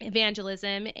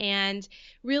evangelism, and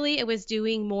really it was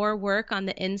doing more work on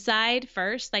the inside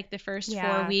first. Like the first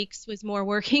 4 weeks was more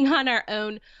working on our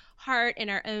own heart and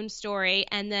our own story.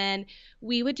 And then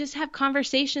we would just have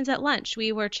conversations at lunch.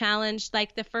 We were challenged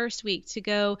like the first week to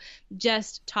go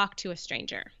just talk to a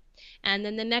stranger. And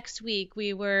then the next week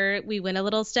we went a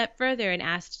little step further and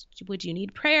asked, would you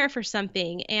need prayer for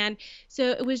something? And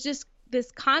so it was just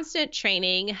this constant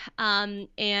training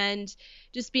and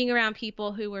just being around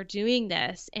people who were doing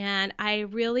this. And I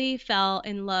really fell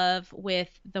in love with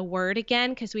the word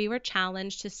again, because we were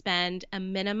challenged to spend a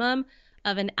minimum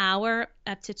of an hour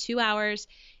up to 2 hours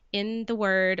in the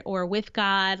word or with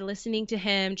God, listening to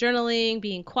him, journaling,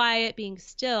 being quiet, being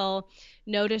still,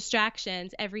 no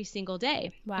distractions every single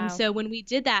day. Wow. And so when we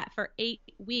did that for 8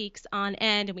 weeks on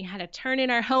end and we had to turn in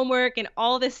our homework and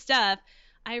all this stuff,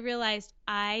 I realized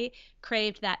I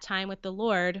craved that time with the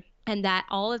Lord, and that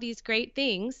all of these great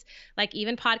things, like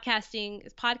even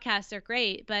podcasts are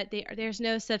great, but there's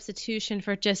no substitution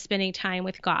for just spending time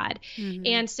with God. Mm-hmm.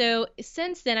 And so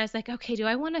since then I was like, okay, do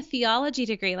I want a theology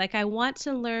degree? Like, I want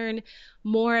to learn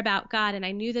more about God. And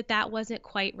I knew that wasn't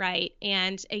quite right.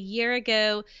 And a year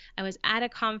ago, I was at a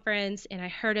conference and I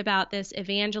heard about this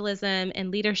evangelism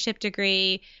and leadership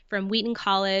degree from Wheaton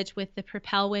College with the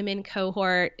Propel Women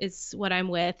cohort is what I'm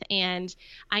with. And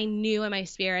I knew in my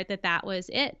spirit that was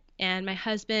it. And my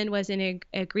husband was in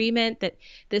agreement that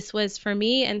this was for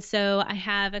me. And so I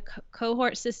have a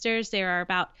cohort sisters. There are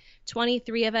about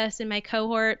 23 of us in my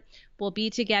cohort. We'll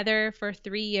be together for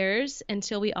 3 years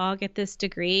until we all get this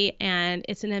degree. And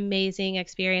it's an amazing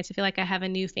experience. I feel like I have a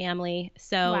new family.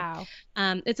 So wow.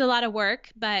 It's a lot of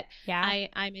work, but yeah.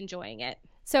 I'm enjoying it.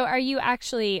 So are you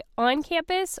actually on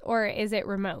campus or is it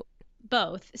remote?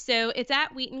 Both. So it's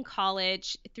at Wheaton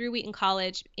College, through Wheaton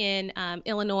College in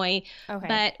Illinois. Okay.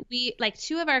 But we, like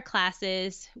 2 of our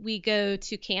classes, we go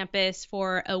to campus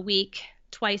for a week,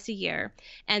 twice a year.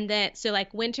 And then, so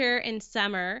like winter and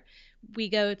summer, we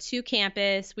go to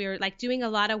campus. We're like doing a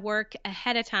lot of work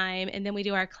ahead of time. And then we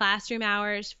do our classroom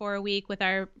hours for a week with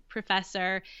our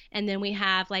professor. And then we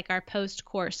have like our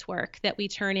post-course work that we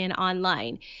turn in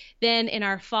online. Then in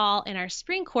our fall and our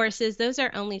spring courses, those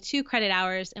are only 2 credit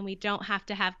hours and we don't have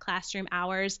to have classroom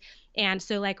hours. And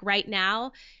so like right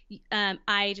now,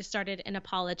 I just started an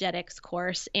apologetics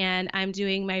course and I'm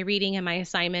doing my reading and my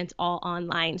assignments all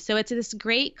online. So it's this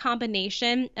great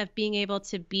combination of being able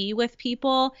to be with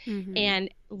people mm-hmm. and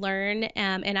learn.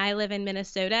 And I live in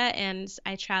Minnesota and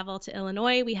I travel to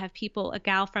Illinois. We have people, a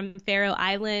gal from Faroe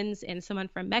Islands and someone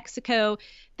from Mexico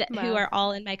wow. who are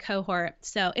all in my cohort.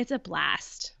 So it's a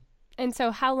blast. And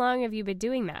so how long have you been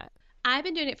doing that? I've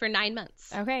been doing it for 9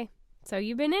 months. Okay. So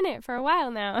you've been in it for a while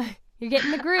now. You're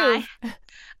getting the groove.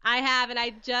 I have, and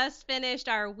I just finished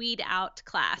our weed out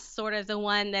class, sort of the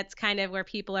one that's kind of where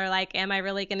people are like, am I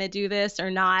really going to do this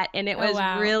or not? And it was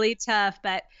really tough,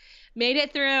 but made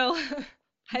it through.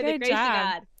 By the grace of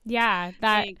God. Yeah,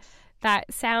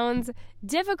 that sounds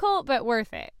difficult, but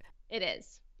worth it. It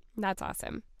is. That's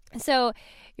awesome. So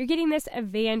you're getting this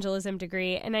evangelism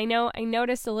degree, and I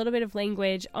noticed a little bit of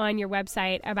language on your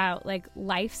website about like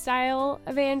lifestyle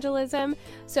evangelism.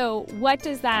 So what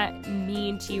does that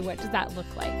mean to you? What does that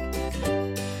look like?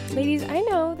 Ladies, I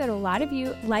know that a lot of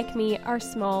you, like me, are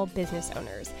small business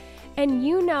owners. And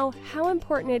you know how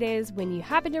important it is when you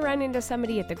happen to run into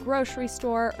somebody at the grocery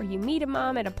store or you meet a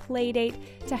mom at a play date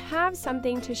to have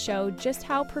something to show just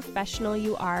how professional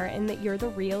you are and that you're the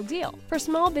real deal. For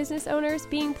small business owners,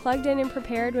 being plugged in and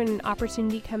prepared when an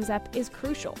opportunity comes up is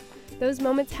crucial. Those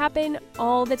moments happen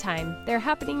all the time. They're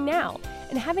happening now.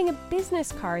 And having a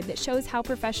business card that shows how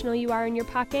professional you are in your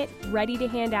pocket, ready to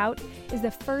hand out, is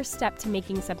the first step to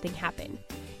making something happen.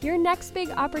 Your next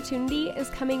big opportunity is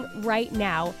coming right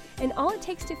now, and all it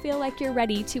takes to feel like you're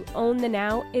ready to own the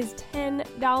now is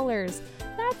 $10.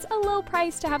 That's a low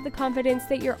price to have the confidence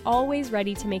that you're always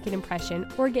ready to make an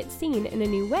impression or get seen in a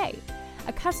new way.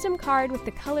 A custom card with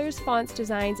the colors, fonts,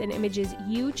 designs, and images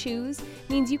you choose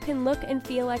means you can look and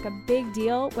feel like a big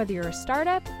deal whether you're a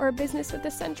startup or a business with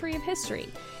a century of history,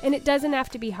 and it doesn't have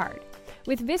to be hard.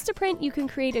 With Vistaprint, you can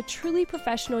create a truly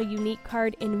professional, unique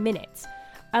card in minutes.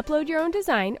 Upload your own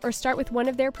design or start with one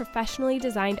of their professionally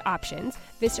designed options.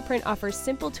 Vistaprint offers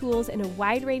simple tools and a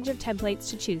wide range of templates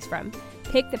to choose from.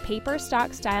 Pick the paper,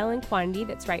 stock, style, and quantity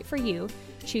that's right for you.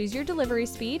 Choose your delivery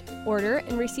speed, order,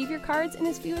 and receive your cards in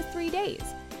as few as 3 days.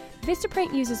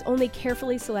 Vistaprint uses only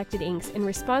carefully selected inks and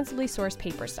responsibly sourced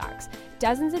paper stocks.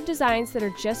 Dozens of designs that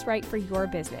are just right for your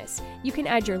business. You can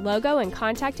add your logo and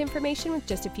contact information with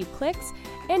just a few clicks,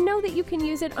 and know that you can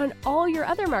use it on all your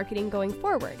other marketing going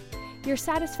forward. Your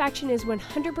satisfaction is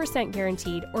 100%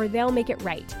 guaranteed, or they'll make it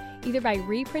right, either by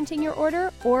reprinting your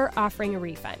order or offering a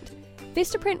refund.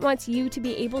 Vistaprint wants you to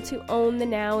be able to own the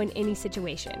now in any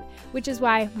situation, which is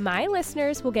why my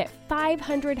listeners will get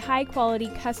 500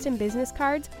 high-quality custom business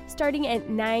cards starting at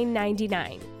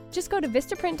 $9.99. Just go to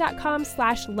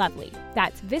Vistaprint.com/lovely.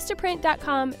 That's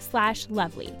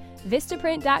Vistaprint.com/lovely.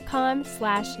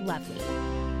 Vistaprint.com/lovely.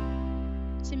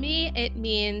 To me, it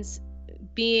means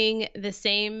being the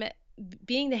same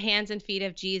being the hands and feet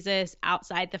of Jesus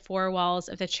outside the four walls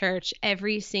of the church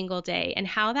every single day. And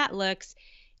how that looks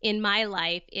in my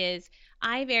life is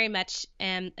I very much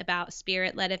am about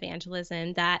spirit-led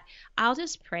evangelism, that I'll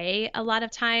just pray a lot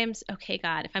of times, okay,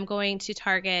 God, if I'm going to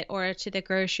Target or to the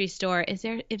grocery store, is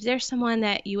there someone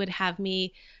that you would have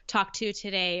me talk to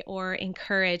today or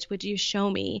encourage? Would you show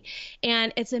me?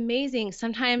 And it's amazing.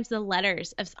 Sometimes the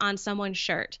letters on someone's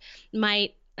shirt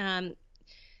might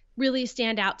really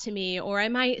stand out to me, or I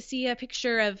might see a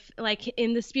picture of, like,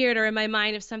 in the spirit or in my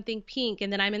mind, of something pink,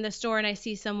 and then I'm in the store and I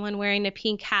see someone wearing a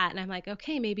pink hat and I'm like,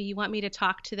 okay, maybe you want me to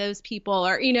talk to those people,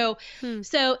 or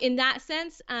so in that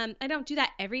sense, I don't do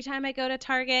that every time I go to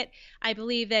Target. I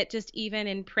believe that just even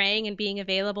in praying and being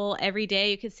available every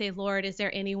day, you could say, Lord, is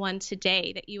there anyone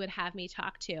today that you would have me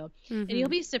talk to? And you'll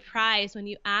be surprised when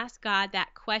you ask God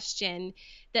that question,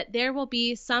 that there will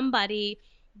be somebody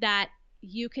that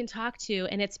you can talk to.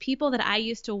 And it's people that I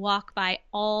used to walk by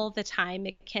all the time,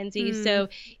 Mackenzie. So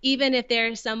even if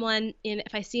there's someone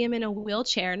if I see him in a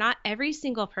wheelchair, not every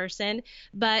single person,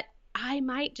 but I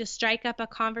might just strike up a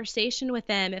conversation with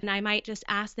them, and I might just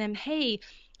ask them, hey,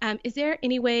 is there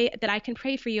any way that I can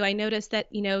pray for you? I noticed that,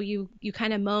 you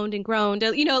kind of moaned and groaned, a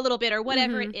little bit, or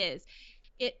whatever it is.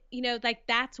 Like,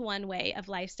 that's one way of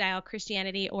lifestyle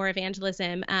Christianity or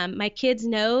evangelism. My kids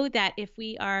know that if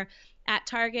we are at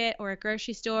Target or a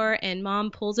grocery store and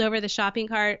mom pulls over the shopping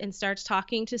cart and starts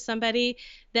talking to somebody,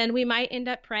 then we might end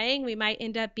up praying. We might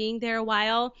end up being there a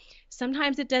while.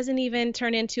 Sometimes it doesn't even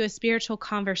turn into a spiritual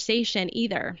conversation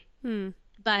either.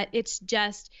 But it's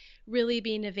just really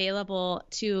being available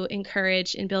to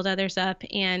encourage and build others up,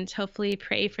 and hopefully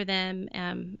pray for them,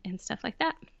 and stuff like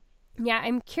that. Yeah,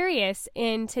 I'm curious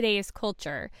in today's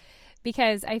culture,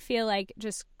 because I feel like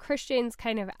just Christians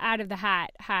kind of out of the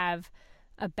hat have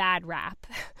a bad rap.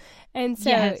 And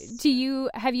so Yes.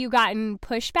 have you gotten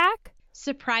pushback?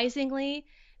 Surprisingly,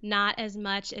 not as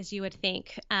much as you would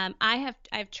think.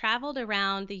 I've traveled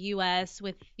around the U.S.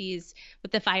 with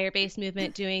the fire-based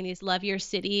movement, doing these Love Your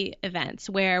City events,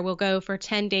 where we'll go for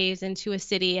 10 days into a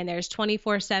city, and there's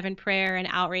 24/7 prayer and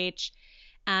outreach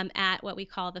at what we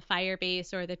call the fire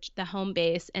base, or the home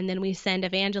base, and then we send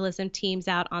evangelism teams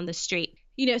out on the street.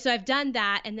 So I've done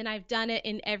that, and then I've done it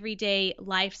in everyday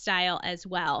lifestyle as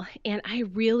well. And I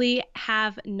really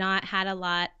have not had a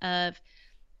lot of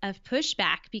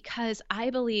pushback, because I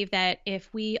believe that if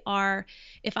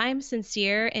I'm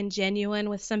sincere and genuine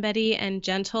with somebody and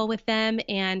gentle with them,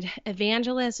 and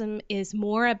evangelism is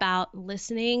more about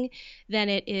listening than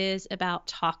it is about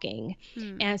talking.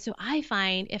 And so I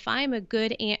find if I'm a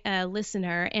good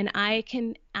listener and I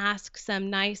can ask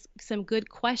some good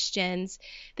questions,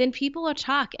 then people will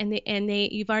talk, and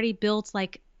you've already built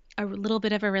like a little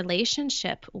bit of a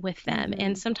relationship with them.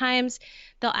 And sometimes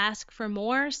they'll ask for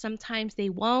more, sometimes they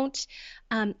won't.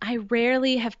 I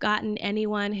rarely have gotten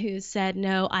anyone who's said,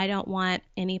 no, I don't want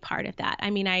any part of that. I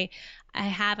mean, I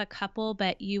have a couple,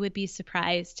 but you would be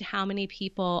surprised how many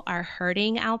people are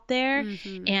hurting out there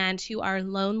and who are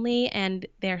lonely, and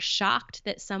they're shocked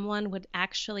that someone would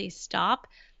actually stop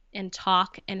and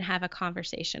talk and have a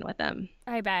conversation with them.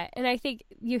 I bet. And I think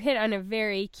you hit on a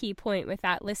very key point with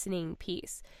that listening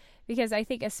piece, because I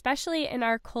think especially in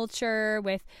our culture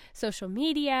with social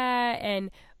media,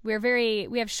 and we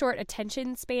have short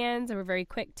attention spans, and we're very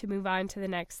quick to move on to the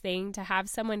next thing, to have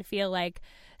someone feel like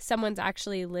someone's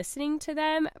actually listening to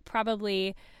them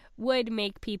probably would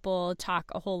make people talk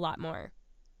a whole lot more.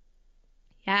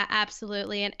 Yeah,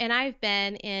 absolutely. And I've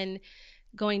been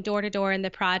going door to door in the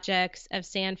projects of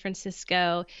San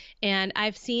Francisco, and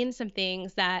I've seen some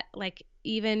things that, like,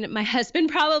 even my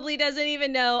husband probably doesn't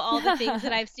even know all the things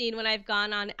that I've seen when I've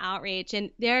gone on outreach.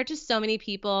 And there are just so many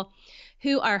people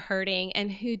who are hurting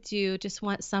and who do just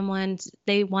want someone.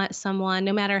 They want someone,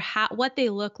 no matter what they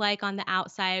look like on the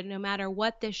outside, no matter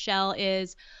what the shell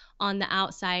is on the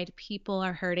outside, people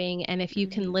are hurting. And if you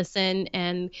can listen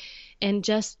and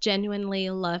just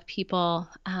genuinely love people,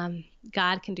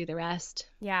 God can do the rest.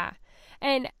 Yeah.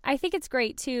 And I think it's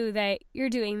great too that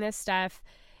you're doing this stuff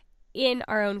in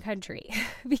our own country,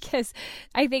 because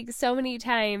I think so many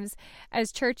times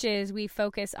as churches, we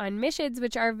focus on missions,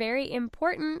 which are very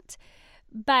important,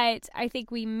 but I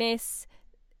think we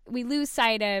lose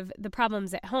sight of the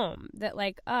problems at home, that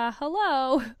like,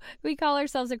 hello, we call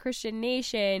ourselves a Christian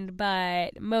nation,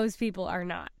 but most people are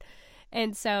not.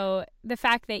 And so the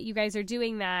fact that you guys are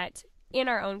doing that in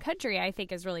our own country, I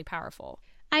think is really powerful.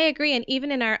 I agree. And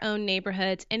even in our own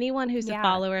neighborhoods, anyone who's a Yeah.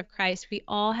 follower of Christ, we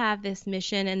all have this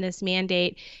mission and this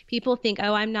mandate. People think,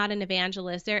 oh, I'm not an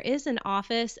evangelist. There is an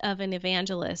office of an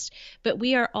evangelist, but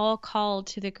we are all called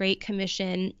to the Great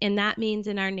Commission, and that means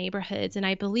in our neighborhoods. And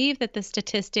I believe that the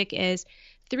statistic is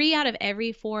 3 out of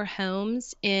every 4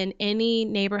 homes in any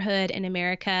neighborhood in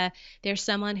America, there's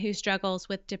someone who struggles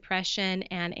with depression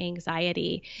and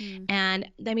anxiety. Mm. And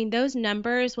I mean, those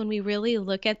numbers, when we really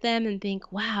look at them and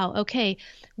think, wow, okay,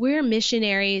 we're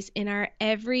missionaries in our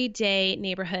everyday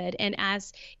neighborhood. And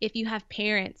as if you have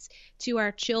parents, to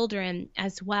our children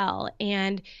as well.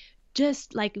 And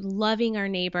just like loving our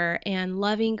neighbor and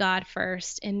loving God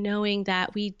first and knowing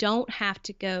that we don't have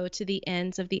to go to the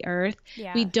ends of the earth.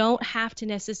 Yeah. We don't have to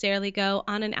necessarily go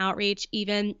on an outreach,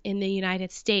 even in the United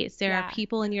States. There are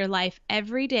people in your life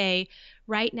every day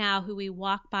right now who we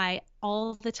walk by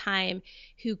all the time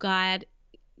who God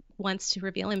wants to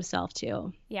reveal himself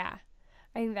to. Yeah.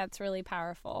 I think that's really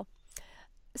powerful.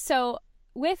 So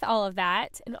with all of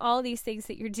that and all these things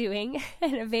that you're doing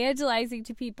and evangelizing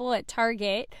to people at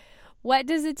Target, what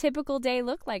does a typical day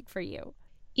look like for you?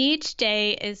 Each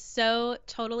day is so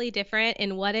totally different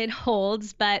in what it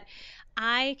holds, but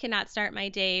I cannot start my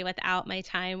day without my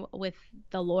time with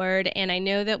the Lord. And I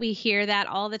know that we hear that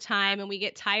all the time and we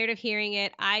get tired of hearing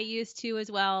it. I used to as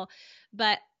well.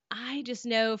 But I just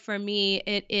know for me,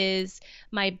 it is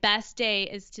my best day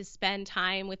is to spend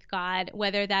time with God,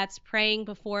 whether that's praying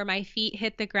before my feet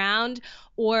hit the ground,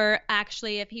 or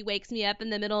actually if he wakes me up in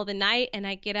the middle of the night and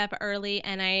I get up early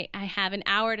and I have an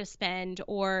hour to spend,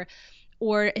 or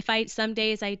if some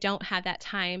days I don't have that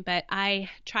time, but I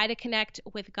try to connect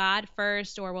with God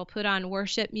first, or we'll put on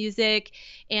worship music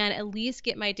and at least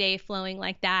get my day flowing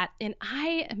like that. And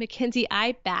Mackenzie,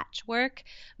 I batch work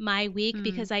my week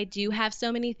because I do have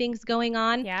so many things going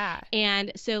on. Yeah.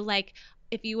 And so like,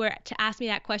 if you were to ask me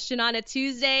that question on a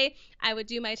Tuesday, I would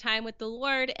do my time with the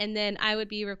Lord, and then I would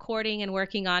be recording and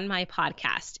working on my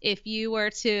podcast. If you were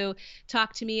to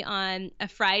talk to me on a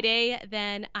Friday,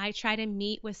 then I try to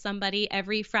meet with somebody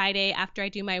every Friday after I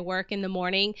do my work in the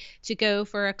morning to go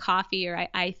for a coffee, or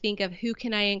I think of who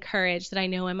can I encourage that I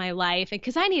know in my life, and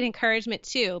because I need encouragement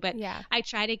too, but I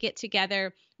try to get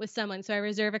together with someone. So I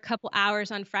reserve a couple hours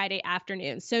on Friday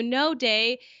afternoon. So no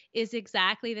day is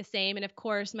exactly the same. And of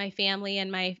course, my family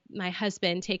and my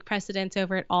husband take precedence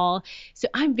over it all. So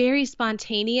I'm very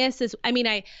spontaneous.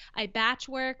 I batch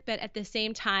work, but at the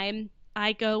same time,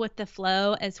 I go with the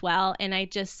flow as well. And I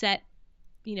just set,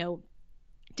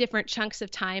 different chunks of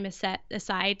time set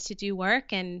aside to do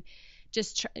work and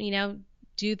just,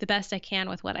 do the best I can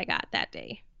with what I got that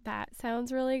day. That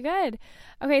sounds really good.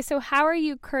 Okay, so how are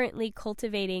you currently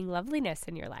cultivating loveliness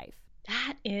in your life?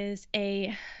 That is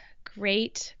a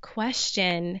great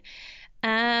question.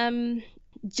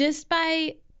 Just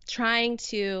by trying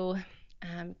to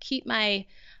keep my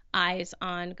eyes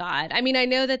on God. I mean, I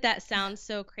know that sounds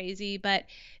so crazy, but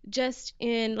just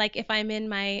in like, if I'm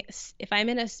in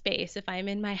a space, if I'm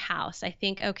in my house, I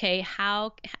think, okay,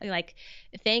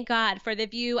 thank God for the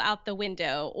view out the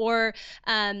window, or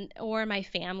my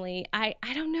family. I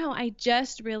don't know. I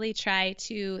just really try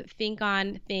to think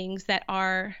on things that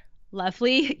are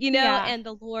lovely, and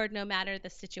the Lord, no matter the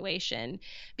situation,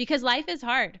 because life is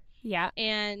hard. Yeah.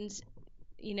 And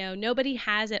nobody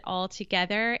has it all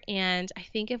together. And I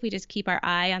think if we just keep our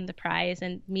eye on the prize,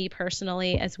 and me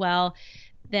personally as well,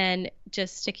 then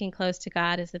just sticking close to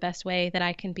God is the best way that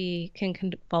I can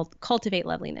cultivate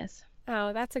loveliness.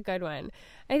 Oh, that's a good one.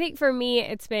 I think for me,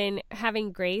 it's been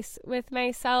having grace with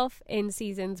myself in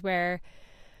seasons where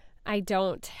I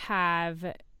don't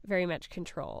have very much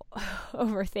control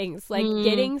over things, like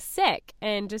getting sick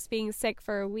and just being sick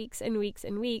for weeks and weeks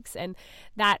and weeks, and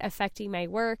that affecting my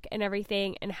work and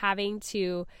everything, and having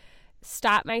to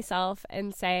stop myself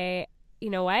and say,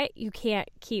 you know what, you can't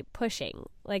keep pushing.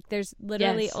 Like, there's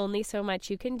literally only so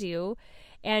much you can do.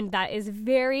 And that is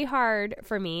very hard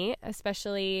for me,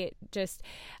 especially just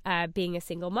being a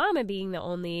single mom and being the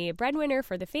only breadwinner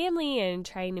for the family and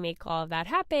trying to make all of that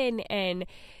happen, and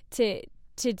to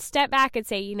step back and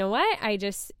say, you know what,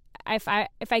 if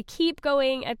I keep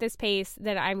going at this pace,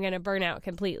 then I'm going to burn out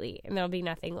completely and there'll be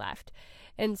nothing left.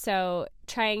 And so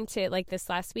trying to, like this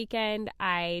last weekend,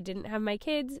 I didn't have my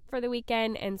kids for the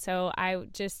weekend. And so I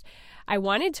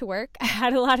wanted to work. I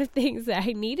had a lot of things that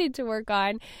I needed to work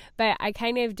on, but I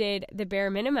kind of did the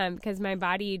bare minimum because my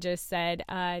body just said,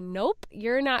 nope,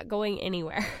 you're not going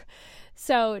anywhere.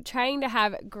 So trying to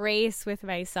have grace with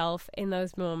myself in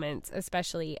those moments,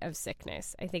 especially of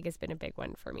sickness, I think has been a big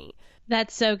one for me.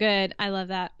 That's so good. I love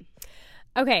that.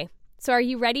 Okay, so are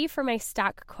you ready for my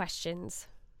stock questions?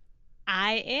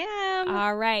 I am.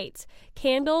 All right.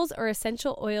 Candles or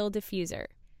essential oil diffuser?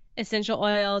 Essential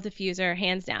oil diffuser,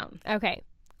 hands down. Okay.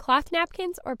 Cloth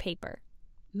napkins or paper?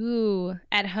 Ooh,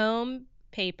 at home,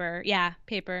 paper. Yeah,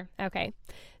 paper. Okay.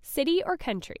 City or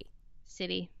country?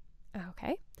 City.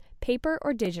 Okay. Paper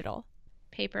or digital?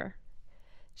 Paper.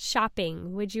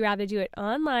 Shopping. Would you rather do it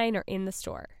online or in the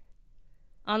store?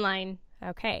 Online.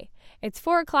 Okay. It's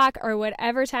 4:00 or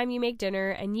whatever time you make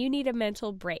dinner and you need a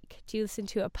mental break. Do you listen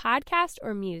to a podcast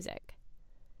or music?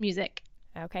 Music.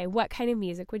 Okay. What kind of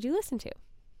music would you listen to?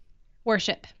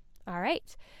 Worship. All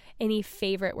right. Any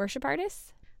favorite worship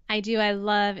artists? I do. I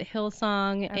love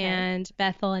Hillsong and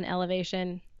Bethel and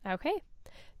Elevation. Okay.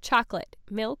 Chocolate,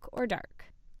 milk, or dark?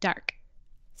 Dark.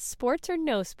 Sports or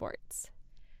no sports?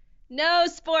 No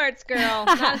sports, girl.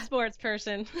 Not a sports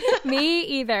person. Me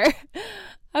either.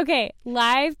 Okay.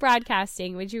 Live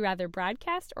broadcasting. Would you rather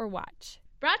broadcast or watch?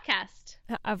 Broadcast.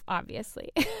 Obviously.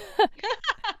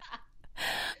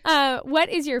 What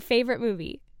is your favorite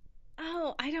movie?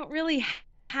 Oh, I don't really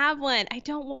have one. I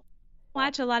don't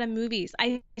watch a lot of movies.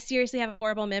 I seriously have a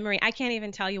horrible memory. I can't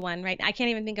even tell you one, right? I can't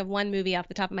even think of one movie off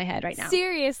the top of my head right now.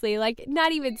 Seriously, like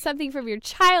not even something from your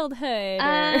childhood.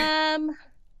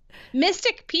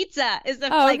 Mystic Pizza is the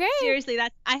seriously,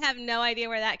 that's I have no idea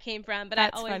where that came from, but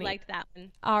that's I always liked that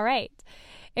one. All right.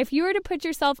 If you were to put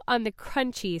yourself on the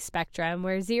crunchy spectrum,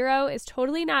 where 0 is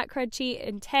totally not crunchy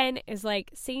and 10 is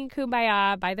like singing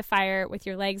Kumbaya by the fire with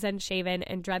your legs unshaven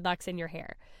and dreadlocks in your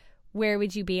hair, where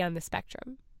would you be on the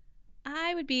spectrum?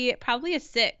 I would be probably a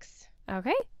 6.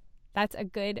 Okay. That's a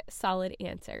good, solid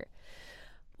answer.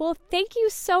 Well, thank you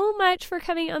so much for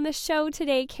coming on the show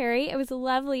today, Carrie. It was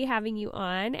lovely having you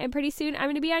on. And pretty soon I'm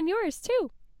going to be on yours,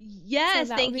 too. Yes,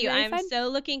 so thank you. I'm so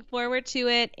looking forward to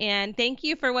it. And thank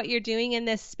you for what you're doing in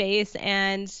this space.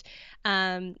 And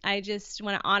I just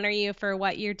want to honor you for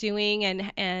what you're doing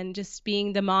and just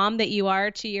being the mom that you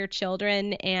are to your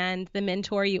children and the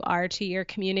mentor you are to your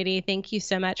community. Thank you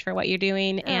so much for what you're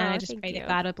doing. And I just pray that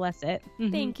God would bless it.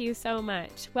 Thank you so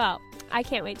much. Well, I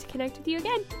can't wait to connect with you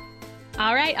again.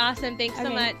 All right. Awesome. Thanks so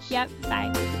much. Yep.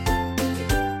 Bye.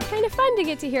 Kind of fun to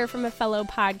get to hear from a fellow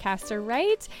podcaster,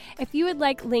 right? If you would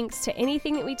like links to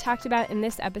anything that we talked about in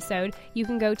this episode, you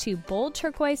can go to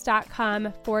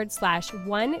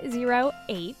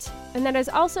boldturquoise.com/108. And that is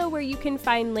also where you can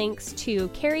find links to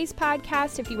Carrie's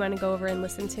podcast if you want to go over and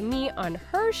listen to me on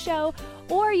her show.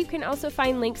 Or you can also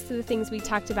find links to the things we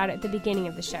talked about at the beginning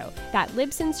of the show. That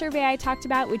Libsyn survey I talked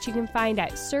about, which you can find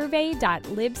at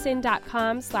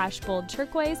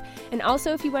survey.libsyn.com/boldturquoise. And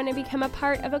also, if you want to become a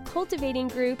part of a cultivating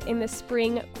group in the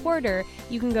spring quarter,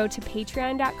 you can go to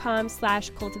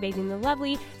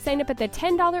patreon.com/cultivatingthelovely, sign up at the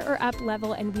 $10 or up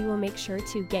level, and we will make sure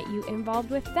to get you involved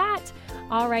with that.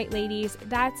 All right, ladies,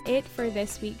 that's it for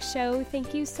this week's show.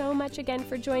 Thank you so much again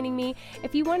for joining me.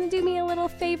 If you want to do me a little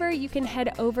favor, you can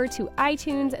head over to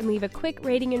iTunes and leave a quick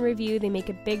rating and review. They make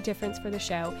a big difference for the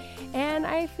show. And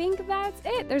I think that's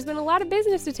it. There's been a lot of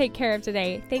business to take care of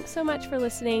today. Thanks so much for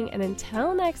listening. And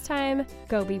until next time,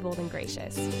 go be bold and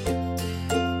gracious.